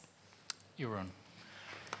rights. Jeroen.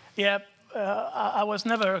 Yeah. I was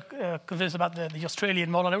never convinced about the Australian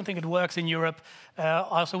model. I don't think it works in Europe. I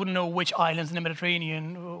also wouldn't know which islands in the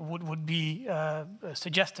Mediterranean would be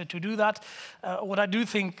suggested to do that. What I do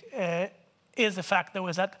think is the fact, though,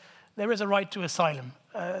 is that there is a right to asylum,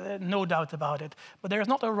 no doubt about it. But there is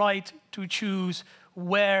not a right to choose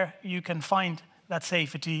where you can find that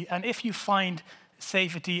safety. And if you find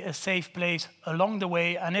safety, a safe place along the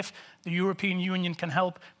way, and if the European Union can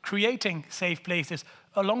help creating safe places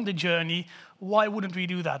along the journey, why wouldn't we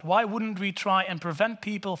do that? Why wouldn't we try and prevent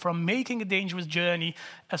people from making a dangerous journey,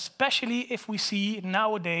 especially if we see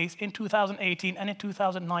nowadays, in 2018 and in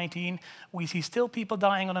 2019, we see still people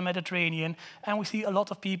dying on the Mediterranean, and we see a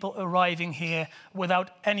lot of people arriving here without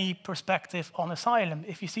any perspective on asylum.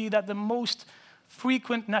 If you see that the most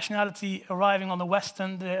frequent nationality arriving on the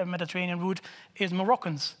Western Mediterranean route is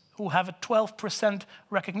Moroccans, who have a 12%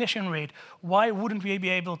 recognition rate. Why wouldn't we be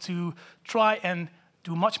able to try and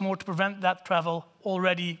do much more to prevent that travel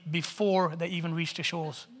already before they even reach the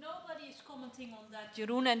shores? Nobody is commenting on that,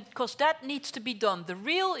 Jeroen, and because that needs to be done. The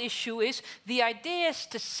real issue is the idea is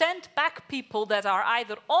to send back people that are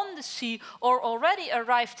either on the sea or already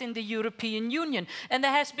arrived in the European Union. And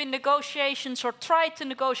there has been negotiations or tried to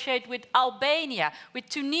negotiate with Albania, with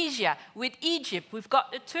Tunisia, with Egypt. We've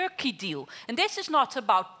got the Turkey deal. And this is not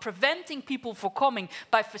about preventing people from coming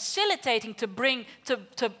by facilitating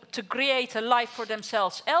to create a life for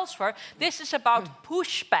themselves elsewhere. This is about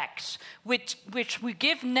pushbacks, which we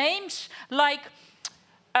give names like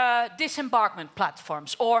disembarkment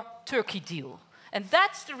platforms or Turkey deal. And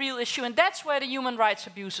that's the real issue, and that's where the human rights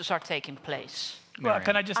abuses are taking place. Well,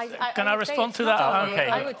 can I respond to that? Okay.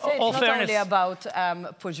 I would say it's not only about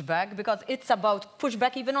pushback, because it's about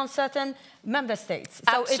pushback even on certain member states.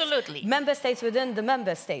 So absolutely. It's member states within the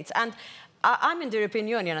member states. And I'm in the European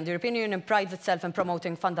Union, and the European Union prides itself in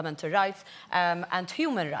promoting fundamental rights and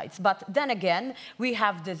human rights. But then again, we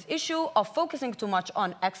have this issue of focusing too much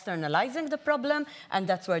on externalizing the problem, and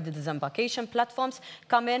that's where the disembarkation platforms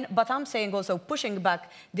come in. But I'm saying also pushing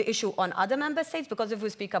back the issue on other member states, because if we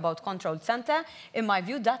speak about controlled center, in my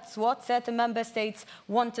view, that's what certain member states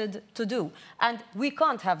wanted to do. And we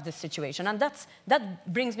can't have this situation. And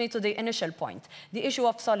that brings me to the initial point, the issue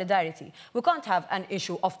of solidarity. We can't have an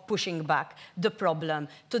issue of pushing back the problem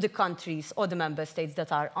to the countries or the member states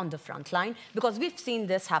that are on the front line, because we've seen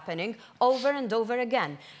this happening over and over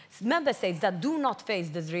again. Member states that do not face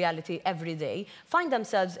this reality every day find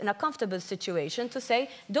themselves in a comfortable situation to say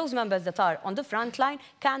those members that are on the front line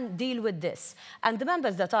can deal with this. And the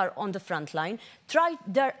members that are on the front line try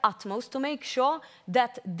their utmost to make sure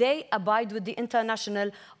that they abide with the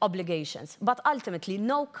international obligations. But ultimately,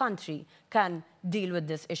 no country can deal with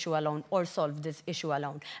this issue alone or solve this issue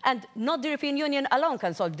alone. And not the European Union alone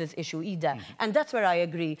can solve this issue either. And that's where I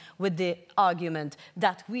agree with the argument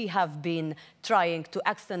that we have been trying to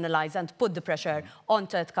externalize and put the pressure on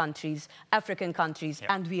third countries, African countries,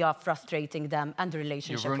 and we are frustrating them and the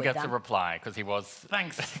relationship Jeroen with gets them. a reply because he was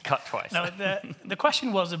cut twice. No, the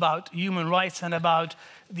question was about human rights and about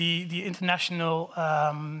the international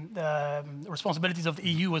responsibilities of the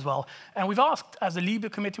EU as well. And we've asked, as the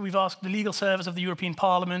LIBE committee, we've asked the legal service of the European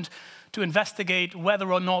Parliament to investigate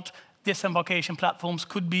whether or not disembarkation platforms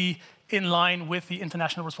could be in line with the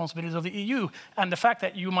international responsibilities of the EU. And the fact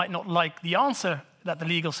that you might not like the answer that the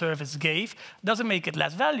legal service gave doesn't make it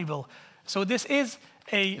less valuable. So this is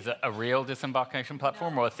Is it a real disembarkation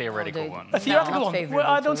platform or a theoretical one? A theoretical one. Well,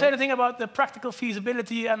 I don't say anything about the practical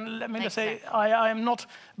feasibility, and let me just say, I am not,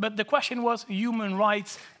 but the question was human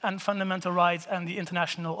rights and fundamental rights and the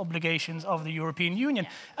international obligations of the European Union.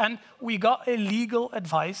 And we got a legal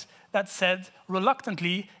advice that said,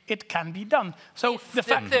 reluctantly, it can be done. So if the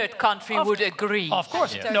third country would agree. Of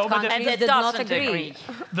course. Yeah. No, but and it doesn't agree.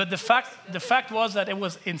 But the fact was that it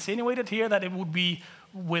was insinuated here that it would be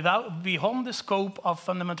beyond the scope of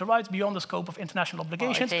fundamental rights, beyond the scope of international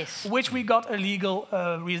obligations, which we got a legal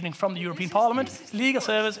reasoning from the European Parliament. Legal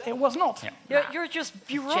service, it was not. Yeah. You're just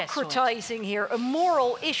bureaucratizing here a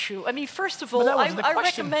moral issue. I mean, first of all,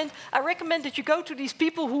 I recommend that you go to these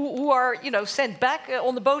people who are, sent back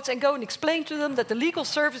on the boats and go and explain to them that the legal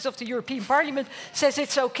service of the European Parliament says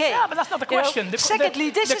it's okay. Yeah, but that's not the question. Secondly,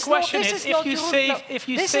 this is not if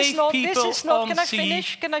you save people on sea.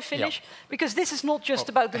 Can I finish? Yep. Because this is not just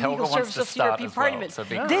about the legal service of the European Parliament.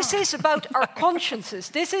 This is about our consciences.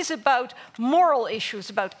 This is about moral issues,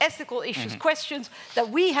 about ethical issues, questions that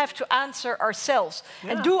we have to answer ourselves.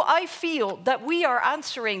 Yeah. And do I feel that we are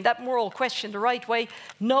answering that moral question the right way?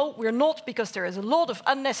 No, we're not, because there is a lot of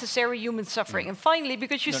unnecessary human suffering. And finally,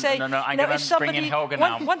 because you say... I'm going to bring in Helga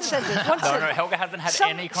now. One sentence. Helga hasn't had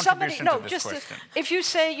any contribution to this question. If you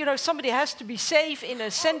say, somebody has to be safe in a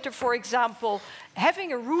center, for example,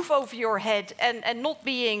 having a roof over your head and not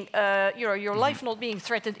being, your life not being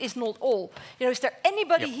threatened is not all. Is there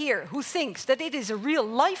anybody here who thinks that it is a real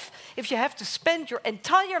life if you have to spend your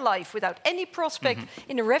entire life without any prospect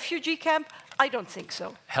in a refugee camp? I don't think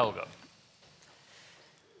so. Helga.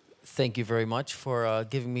 Thank you very much for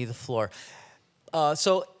giving me the floor.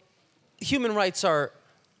 So, human rights are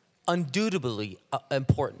undoubtedly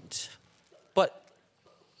important, but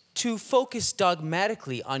to focus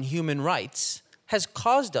dogmatically on human rights has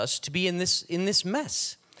caused us to be in this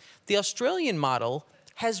mess. The Australian model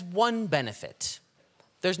has one benefit.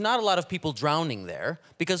 There's not a lot of people drowning there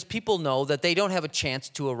because people know that they don't have a chance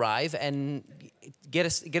to arrive and get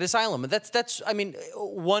asylum. That's I mean,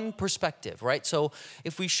 one perspective, right? So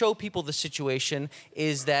if we show people the situation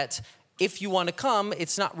is that if you want to come,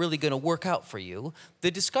 it's not really going to work out for you.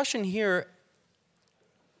 The discussion here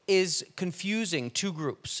is confusing two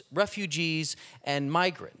groups, refugees and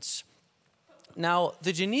migrants. Now,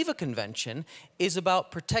 the Geneva Convention is about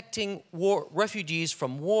protecting refugees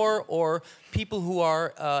from war or people who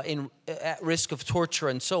are at risk of torture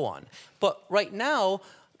and so on. But right now,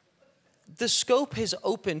 the scope has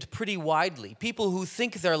opened pretty widely. People who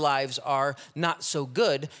think their lives are not so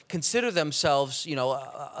good consider themselves,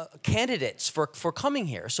 candidates for coming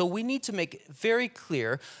here. So we need to make very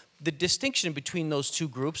clear the distinction between those two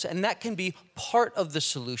groups, and that can be part of the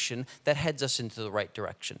solution that heads us into the right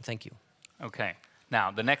direction. Thank you. Okay. Now,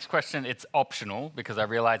 the next question, it's optional, because I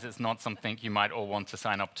realize it's not something you might all want to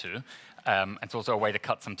sign up to. It's also a way to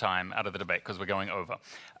cut some time out of the debate, because we're going over.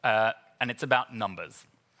 And it's about numbers.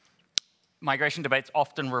 Migration debates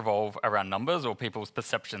often revolve around numbers or people's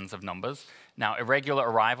perceptions of numbers. Now, irregular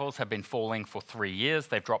arrivals have been falling for 3 years.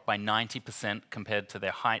 They've dropped by 90% compared to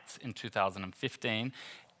their heights in 2015.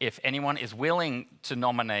 If anyone is willing to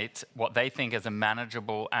nominate what they think is a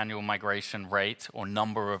manageable annual migration rate or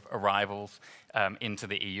number of arrivals into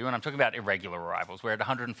the EU, and I'm talking about irregular arrivals. We're at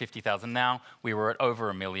 150,000 now. We were at over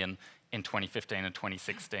 1 million in 2015 and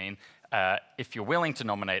 2016. If you're willing to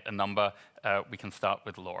nominate a number, we can start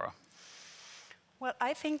with Laura. Well,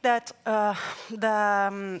 I think that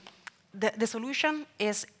the solution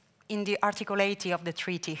is in the Article 80 of the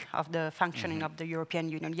Treaty of the Functioning of the European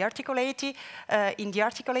Union. The Article 80, in the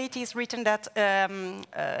Article 80 is written that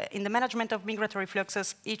in the management of migratory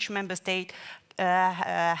fluxes, each member state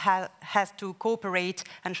has to cooperate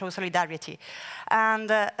and show solidarity. And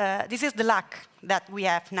this is the lack that we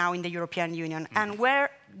have now in the European Union. And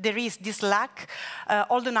where there is this lack,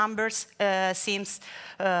 all the numbers seems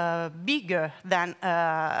bigger than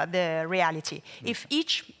the reality. If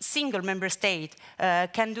each single member state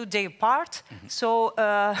can do their part, so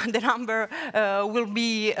the number will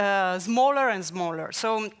be smaller and smaller.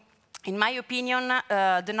 So, in my opinion,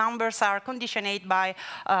 the numbers are conditioned by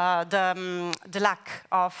the lack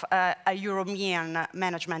of a European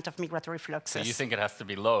management of migratory fluxes. So you think it has to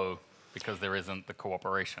be low because there isn't the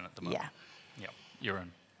cooperation at the moment? Yeah. Yeah. Jeroen.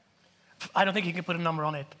 I don't think you can put a number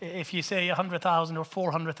on it. If you say 100,000 or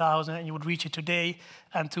 400,000 and you would reach it today,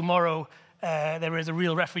 and tomorrow there is a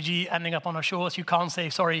real refugee ending up on our shores, you can't say,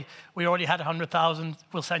 sorry, we already had 100,000,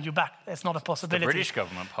 we'll send you back. It's not a possibility. It's the British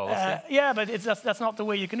government policy. Yeah, but that's not the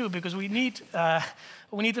way you can do it, because we need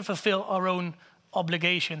to fulfill our own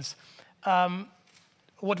obligations.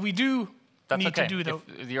 What we do need to do, though.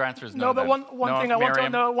 If your answer is no. No, but one thing I want to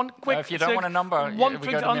know, one quick. If you don't want a number, one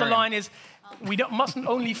thing to underline is we mustn't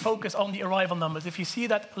only focus on the arrival numbers. If you see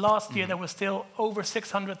that last year there was still over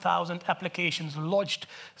 600,000 applications lodged.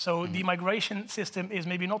 So the migration system is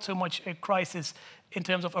maybe not so much a crisis in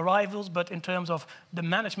terms of arrivals, but in terms of the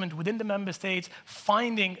management within the member states,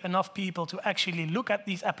 finding enough people to actually look at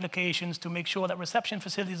these applications to make sure that reception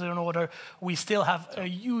facilities are in order. We still have a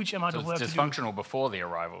huge amount of work to do. It's dysfunctional before the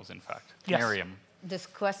arrivals, in fact. Yes. Miriam. This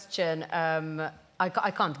question, I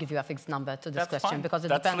can't give you a fixed number to this question fine. because it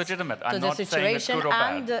That's depends legitimate. to I'm the not saying it's situation, good or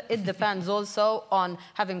bad. and it depends also on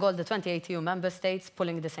having all the 28 EU member states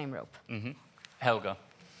pulling the same rope. Helga.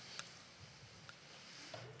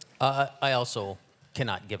 I also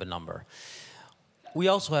cannot give a number. We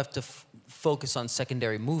also have to focus on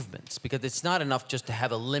secondary movements, because it's not enough just to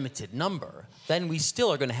have a limited number. Then we still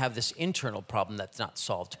are going to have this internal problem that's not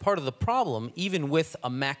solved. Part of the problem, even with a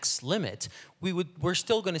max limit, we're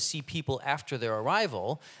still going to see people after their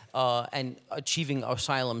arrival and achieving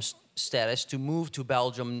asylum status to move to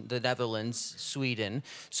Belgium, the Netherlands, Sweden.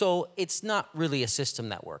 So it's not really a system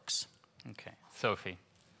that works. Okay. Sophie.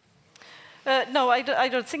 No, I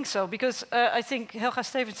don't think so, because I think Helga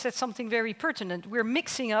Stevens said something very pertinent. We're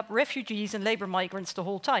mixing up refugees and labor migrants the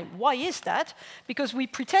whole time. Why is that? Because we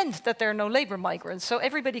pretend that there are no labor migrants, so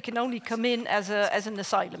everybody can only come in as an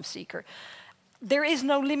asylum seeker. There is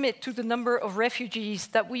no limit to the number of refugees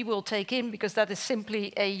that we will take in, because that is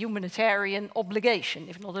simply a humanitarian obligation,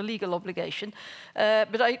 if not a legal obligation.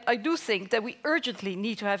 But I do think that we urgently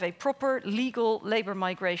need to have a proper legal labor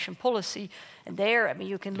migration policy. And there, I mean,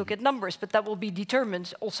 you can look at numbers, but that will be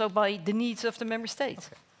determined also by the needs of the member states.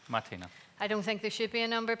 Okay. Martina. I don't think there should be a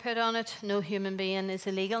number put on it. No human being is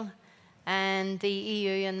illegal. And the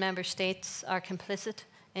EU and member states are complicit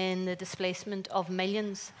in the displacement of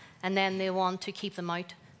millions. And then they want to keep them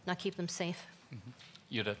out, not keep them safe.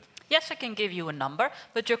 Judith. Yes, I can give you a number,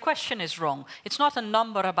 but your question is wrong. It's not a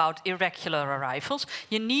number about irregular arrivals.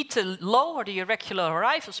 You need to lower the irregular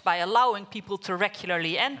arrivals by allowing people to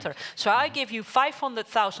regularly enter. So I give you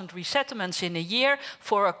 500,000 resettlements in a year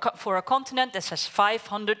for a continent that has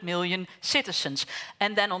 500 million citizens.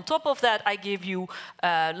 And then on top of that, I give you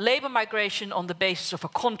labor migration on the basis of a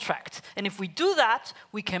contract. And if we do that,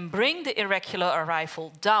 we can bring the irregular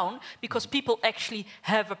arrival down, because people actually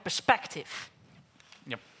have a perspective.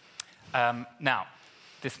 Now,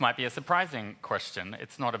 this might be a surprising question.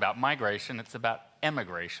 It's not about migration, it's about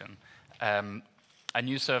emigration. A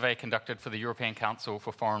new survey conducted for the European Council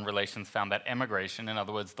for Foreign Relations found that emigration, in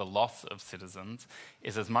other words, the loss of citizens,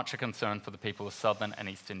 is as much a concern for the people of Southern and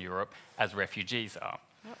Eastern Europe as refugees are.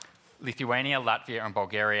 Yep. Lithuania, Latvia, and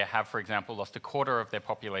Bulgaria have, for example, lost a quarter of their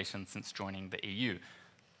population since joining the EU.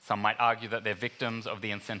 Some might argue that they're victims of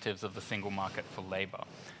the incentives of the single market for labor.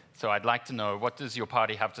 So I'd like to know, what does your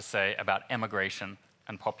party have to say about emigration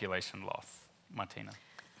and population loss? Martina.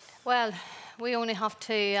 Well, we only have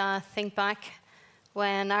to think back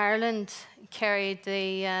when Ireland carried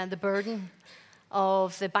the burden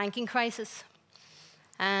of the banking crisis,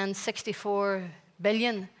 and 64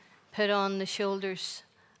 billion put on the shoulders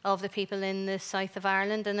of the people in the south of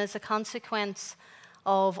Ireland. And as a consequence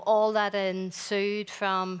of all that ensued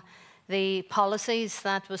from the policies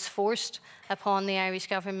that was forced upon the Irish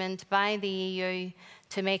government by the EU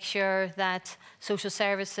to make sure that social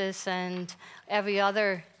services and every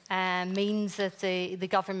other means that the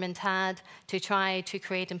government had to try to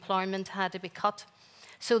create employment had to be cut.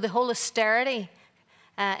 So the whole austerity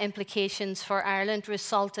implications for Ireland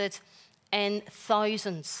resulted in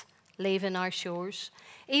thousands leaving our shores.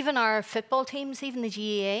 Even our football teams, even the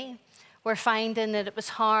GAA, we're finding that it was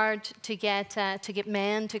hard to get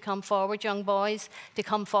men to come forward, young boys, to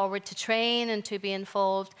come forward to train and to be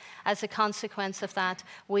involved. As a consequence of that,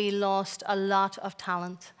 we lost a lot of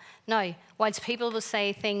talent. Now, whilst people will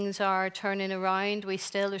say things are turning around, we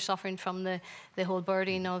still are suffering from the whole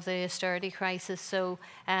burden of the austerity crisis. So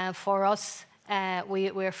for us,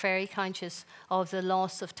 we're very conscious of the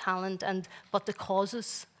loss of talent, but the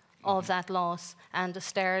causes of that loss and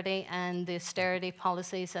the austerity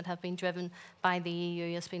policies that have been driven by the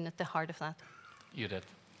EU has been at the heart of that. You did.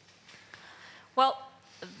 Well,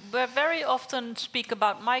 we very often speak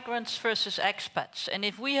about migrants versus expats. And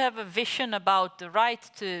if we have a vision about the right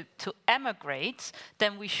to emigrate,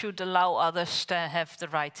 then we should allow others to have the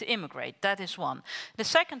right to immigrate. That is one. The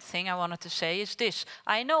second thing I wanted to say is this.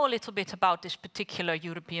 I know a little bit about this particular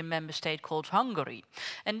European member state called Hungary.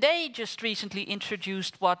 And they just recently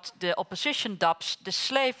introduced what the opposition dubs the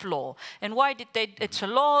slave law. And why did they? It's a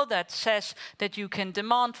law that says that you can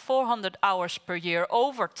demand 400 hours per year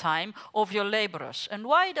overtime of your laborers. And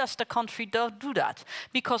why does the country do that?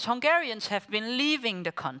 Because Hungarians have been leaving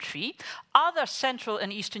the country. Other Central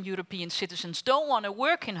and Eastern European citizens don't want to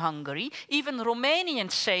work in Hungary. Even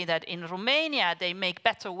Romanians say that in Romania they make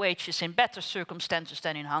better wages in better circumstances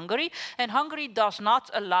than in Hungary. And Hungary does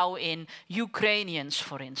not allow in Ukrainians,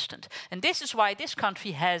 for instance. And this is why this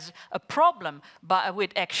country has a problem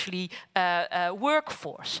with actually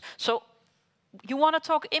workforce. So you want to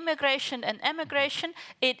talk immigration and emigration?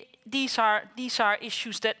 These are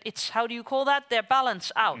issues that it's, how do you call that? They're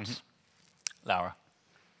balanced out. Mm-hmm. Laura.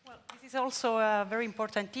 Well, this is also a very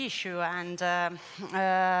important issue, and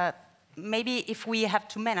maybe if we have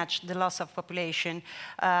to manage the loss of population,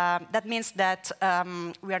 that means that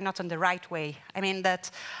we are not on the right way. I mean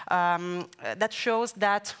that that shows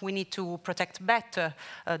that we need to protect better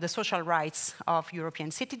the social rights of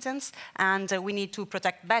European citizens, and we need to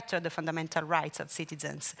protect better the fundamental rights of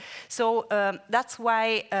citizens. So that's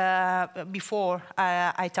why before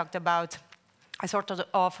I talked about a sort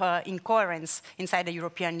of incoherence inside the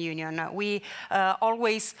European Union. We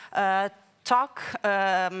always talk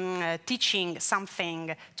teaching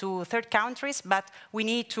something to third countries, but we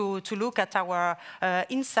need to look at our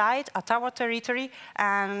inside, at our territory,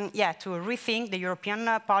 and to rethink the European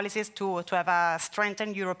policies, to have a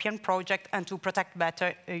strengthened European project and to protect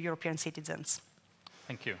better European citizens.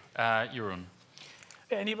 Thank you. Jeroen.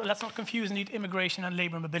 Let's not confuse immigration and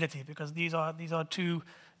labour mobility, because these are two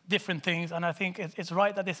different things, and I think it's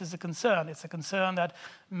right that this is a concern. It's a concern that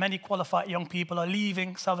many qualified young people are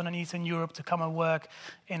leaving Southern and Eastern Europe to come and work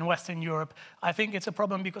in Western Europe. I think it's a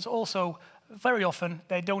problem because also very often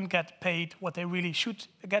they don't get paid what they really should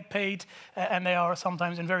get paid, and they are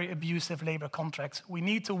sometimes in very abusive labour contracts. We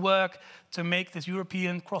need to work to make this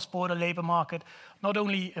European cross-border labour market not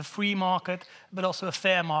only a free market, but also a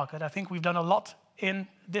fair market. I think we've done a lot in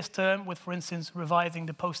this term with, for instance, revising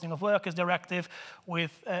the Posting of Workers Directive,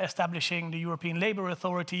 with establishing the European Labour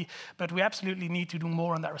Authority, but we absolutely need to do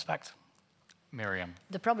more in that respect. Miriam.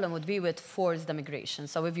 The problem would be with forced immigration.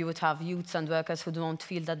 So if you would have youths and workers who don't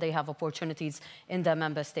feel that they have opportunities in their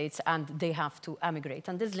member states and they have to emigrate.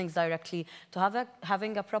 And this links directly to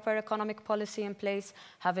having a proper economic policy in place,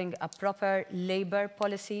 having a proper labour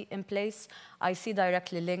policy in place. I see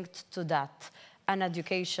directly linked to that an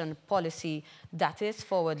education policy that is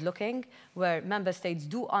forward-looking, where member states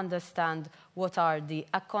do understand what are the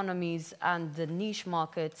economies and the niche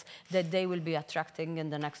markets that they will be attracting in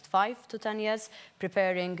the next 5 to 10 years,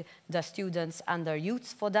 preparing the students and their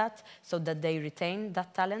youths for that so that they retain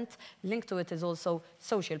that talent. Linked to it is also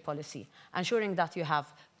social policy, ensuring that you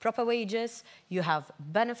have proper wages, you have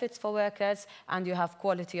benefits for workers, and you have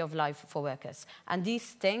quality of life for workers. And these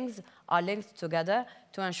things are linked together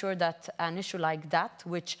to ensure that an issue like that,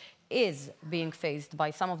 which is being faced by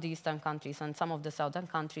some of the Eastern countries and some of the Southern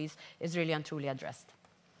countries, is really and truly addressed.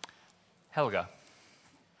 Helga.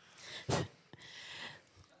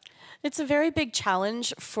 It's a very big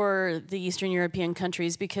challenge for the Eastern European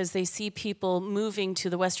countries because they see people moving to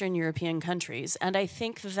the Western European countries. And I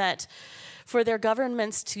think that for their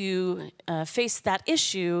governments to face that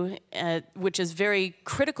issue, which is very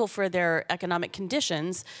critical for their economic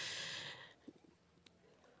conditions,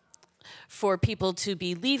 for people to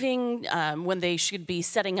be leaving when they should be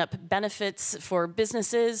setting up benefits for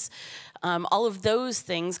businesses, all of those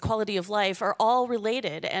things, quality of life, are all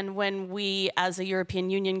related. And when we, as a European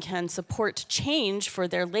Union, can support change for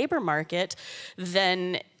their labor market,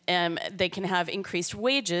 then they can have increased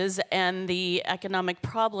wages, and the economic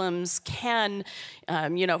problems can,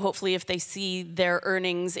 hopefully if they see their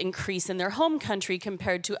earnings increase in their home country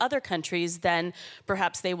compared to other countries, then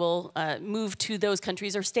perhaps they will move to those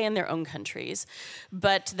countries or stay in their own countries.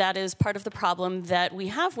 But that is part of the problem that we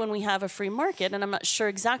have when we have a free market, and I'm not sure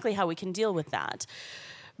exactly how we can deal with that.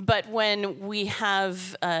 But when we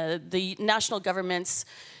have the national governments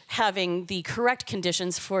having the correct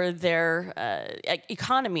conditions for their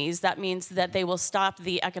economies, that means that they will stop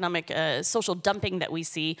the economic social dumping that we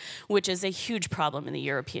see, which is a huge problem in the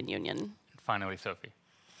European Union. Finally, Sophie.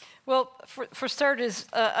 Well, for starters,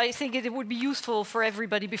 I think it would be useful for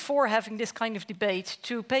everybody, before having this kind of debate,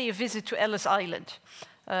 to pay a visit to Ellis Island.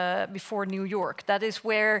 Before New York. That is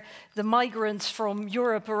where the migrants from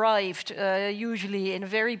Europe arrived, usually in a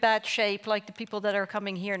very bad shape, like the people that are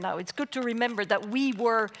coming here now. It's good to remember that we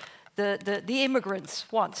were the immigrants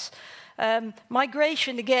once.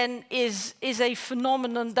 Migration, again, is a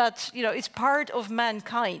phenomenon that, is part of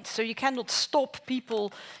mankind. So you cannot stop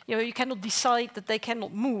people, you cannot decide that they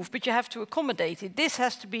cannot move, but you have to accommodate it. This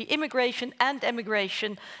has to be immigration and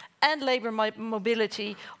emigration and labor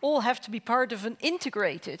mobility all have to be part of an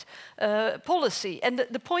integrated policy. And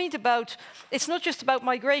the point about, it's not just about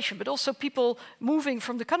migration, but also people moving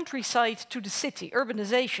from the countryside to the city,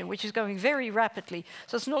 urbanization, which is going very rapidly.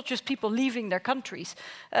 So it's not just people leaving their countries.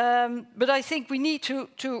 But I think we need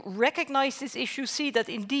to recognize this issue, see that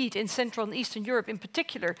indeed in Central and Eastern Europe in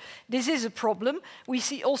particular, this is a problem. We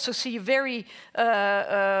also see a very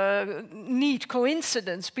neat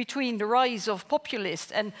coincidence between the rise of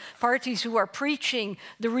populists and parties who are preaching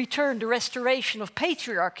the return, the restoration of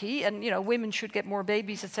patriarchy, and women should get more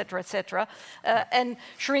babies, etc., and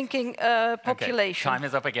shrinking population. Okay, time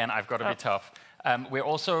is up again. I've got to be tough. We're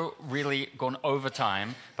also really gone over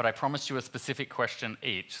time, but I promised you a specific question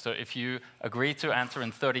each. So if you agree to answer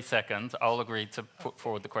in 30 seconds, I'll agree to put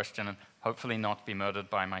forward the question and hopefully not be murdered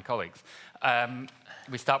by my colleagues.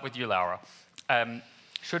 We start with you, Laura.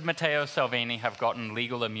 Should Matteo Salvini have gotten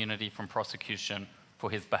legal immunity from prosecution for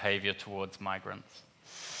his behavior towards migrants?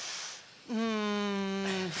 For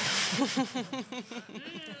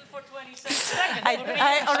 27 seconds.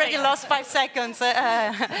 I already lost 5 seconds. So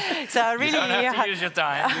really, you don't have to use your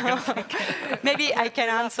time. Maybe I can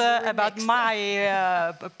answer about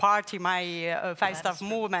my party, my Five-Star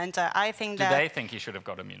movement. I think that... Do they think he should have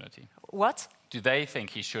got immunity? What? Do they think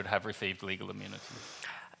he should have received legal immunity?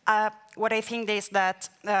 What I think is that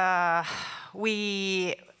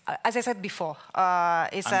we... as I said before, I'm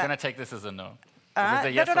going to take this as a no. It was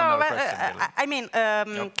a yes or no question, really. I mean,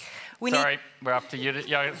 nope. we Sorry, we're up to you,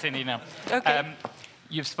 Cindy, now. Okay.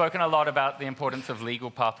 You've spoken a lot about the importance of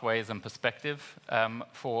legal pathways and perspective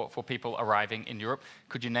for people arriving in Europe.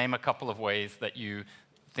 Could you name a couple of ways that you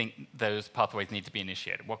think those pathways need to be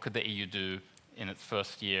initiated? What could the EU do in its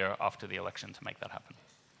first year after the election to make that happen?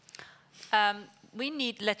 We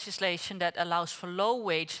need legislation that allows for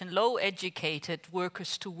low-wage and low-educated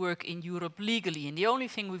workers to work in Europe legally. And the only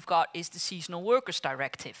thing we've got is the Seasonal Workers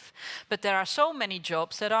Directive. But there are so many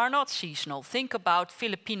jobs that are not seasonal. Think about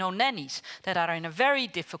Filipino nannies that are in a very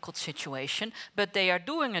difficult situation, but they are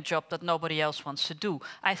doing a job that nobody else wants to do.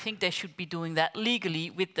 I think they should be doing that legally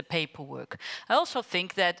with the paperwork. I also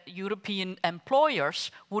think that European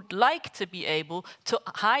employers would like to be able to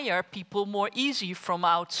hire people more easy from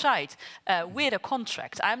outside with a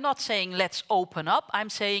contract. I'm not saying let's open up, I'm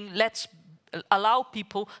saying let's allow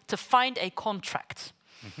people to find a contract.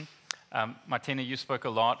 Mm-hmm. Martina, you spoke a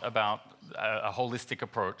lot about a holistic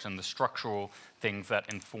approach and the structural things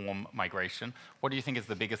that inform migration. What do you think is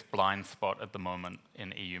the biggest blind spot at the moment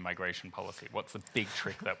in EU migration policy? What's the big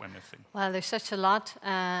trick that we're missing? Well, there's such a lot,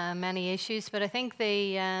 many issues, but I think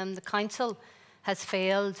the Council has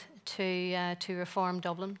failed to reform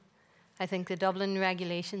Dublin. I think the Dublin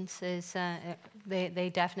regulations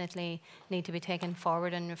they definitely need to be taken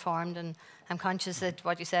forward and reformed. And I'm conscious that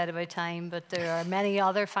what you said about time, but there are many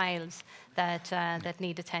other files that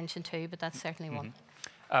need attention too. But that's certainly one.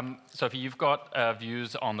 Sophie, you've got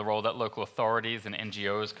views on the role that local authorities and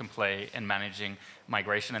NGOs can play in managing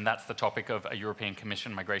migration, and that's the topic of a European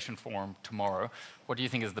Commission Migration Forum tomorrow. What do you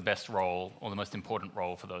think is the best role or the most important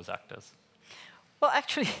role for those actors? Well,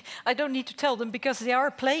 actually, I don't need to tell them because they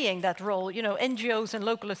are playing that role. NGOs and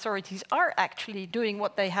local authorities are actually doing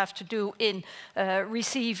what they have to do in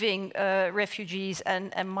receiving refugees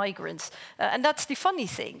and migrants. And that's the funny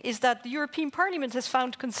thing, is that the European Parliament has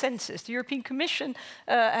found consensus. The European Commission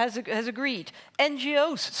has agreed.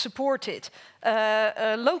 NGOs support it.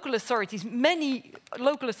 Local authorities, many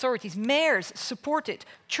local authorities, mayors support it,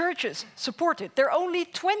 churches support it. There are only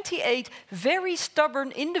 28 very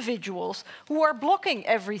stubborn individuals who are blocking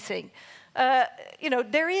everything. You know,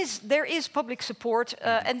 there is public support,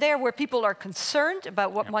 and there where people are concerned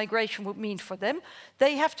about what migration would mean for them,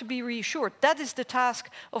 they have to be reassured. That is the task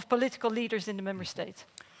of political leaders in the member states.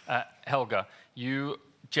 Helga, you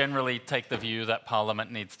generally take the view that Parliament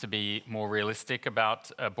needs to be more realistic about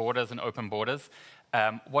borders and open borders.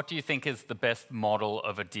 What do you think is the best model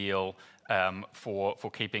of a deal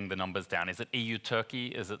for keeping the numbers down? Is it EU-Turkey?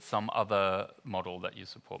 Is it some other model that you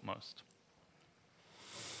support most?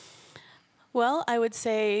 Well, I would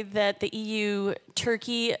say that the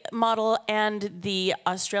EU-Turkey model and the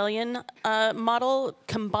Australian model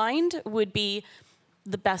combined would be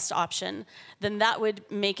the best option. Then that would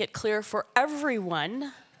make it clear for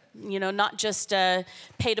everyone, you know, not just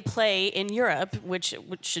pay to play in Europe, which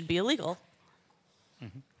should be illegal.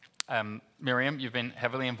 Miriam, you've been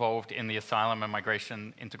heavily involved in the Asylum and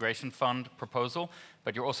Migration Integration Fund proposal,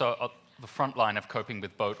 but you're also at the front line of coping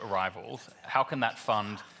with boat arrivals. How can that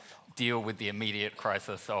fund deal with the immediate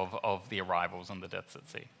crisis of the arrivals and the deaths at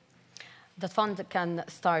sea? The fund can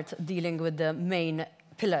start dealing with the main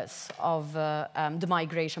pillars of the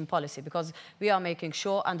migration policy, because we are making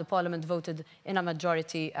sure, and the Parliament voted in a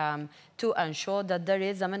majority to ensure that there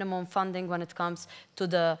is a minimum funding when it comes to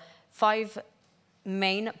the 5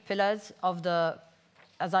 main pillars of the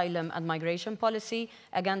asylum and migration policy.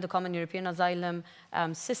 Again, the common European asylum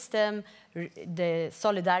system, the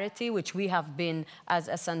solidarity, which we have been, as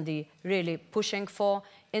SND, really pushing for,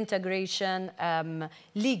 integration,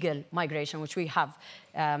 legal migration, which we have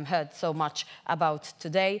heard so much about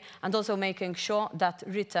today, and also making sure that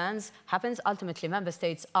returns happens. Ultimately, member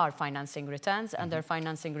states are financing returns, and they're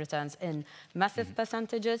financing returns in massive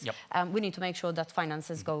percentages. We need to make sure that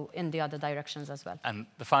finances go in the other directions as well. And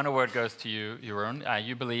the final word goes to you, Jeroen.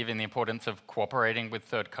 You believe in the importance of cooperating with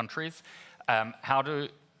third countries. How do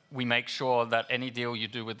we make sure that any deal you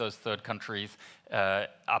do with those third countries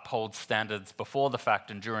upholds standards before the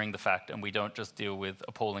fact and during the fact, and we don't just deal with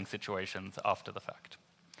appalling situations after the fact?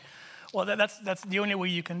 Well, that's the only way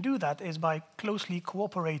you can do that, is by closely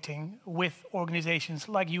cooperating with organizations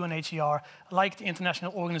like UNHCR, like the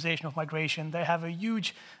International Organization of Migration. They have a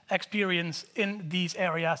huge experience in these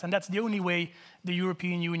areas, and that's the only way the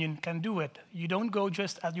European Union can do it. You don't go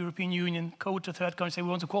just as the European Union, go to third countries, say we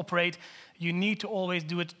want to cooperate. You need to always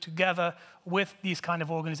do it together with these kind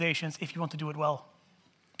of organizations if you want to do it well.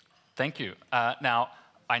 Thank you. Now,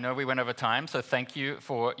 I know we went over time, so thank you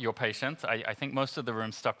for your patience. I think most of the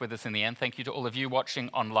room stuck with us in the end. Thank you to all of you watching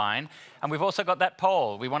online. And we've also got that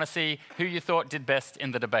poll. We want to see who you thought did best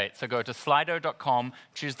in the debate. So go to slido.com,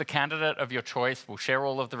 choose the candidate of your choice. We'll share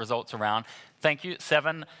all of the results around. Thank you.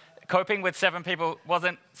 Coping with 7 people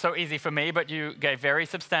wasn't so easy for me, but you gave very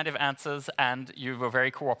substantive answers and you were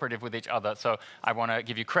very cooperative with each other. So I want to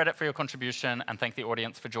give you credit for your contribution and thank the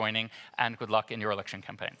audience for joining, and good luck in your election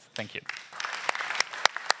campaigns. Thank you.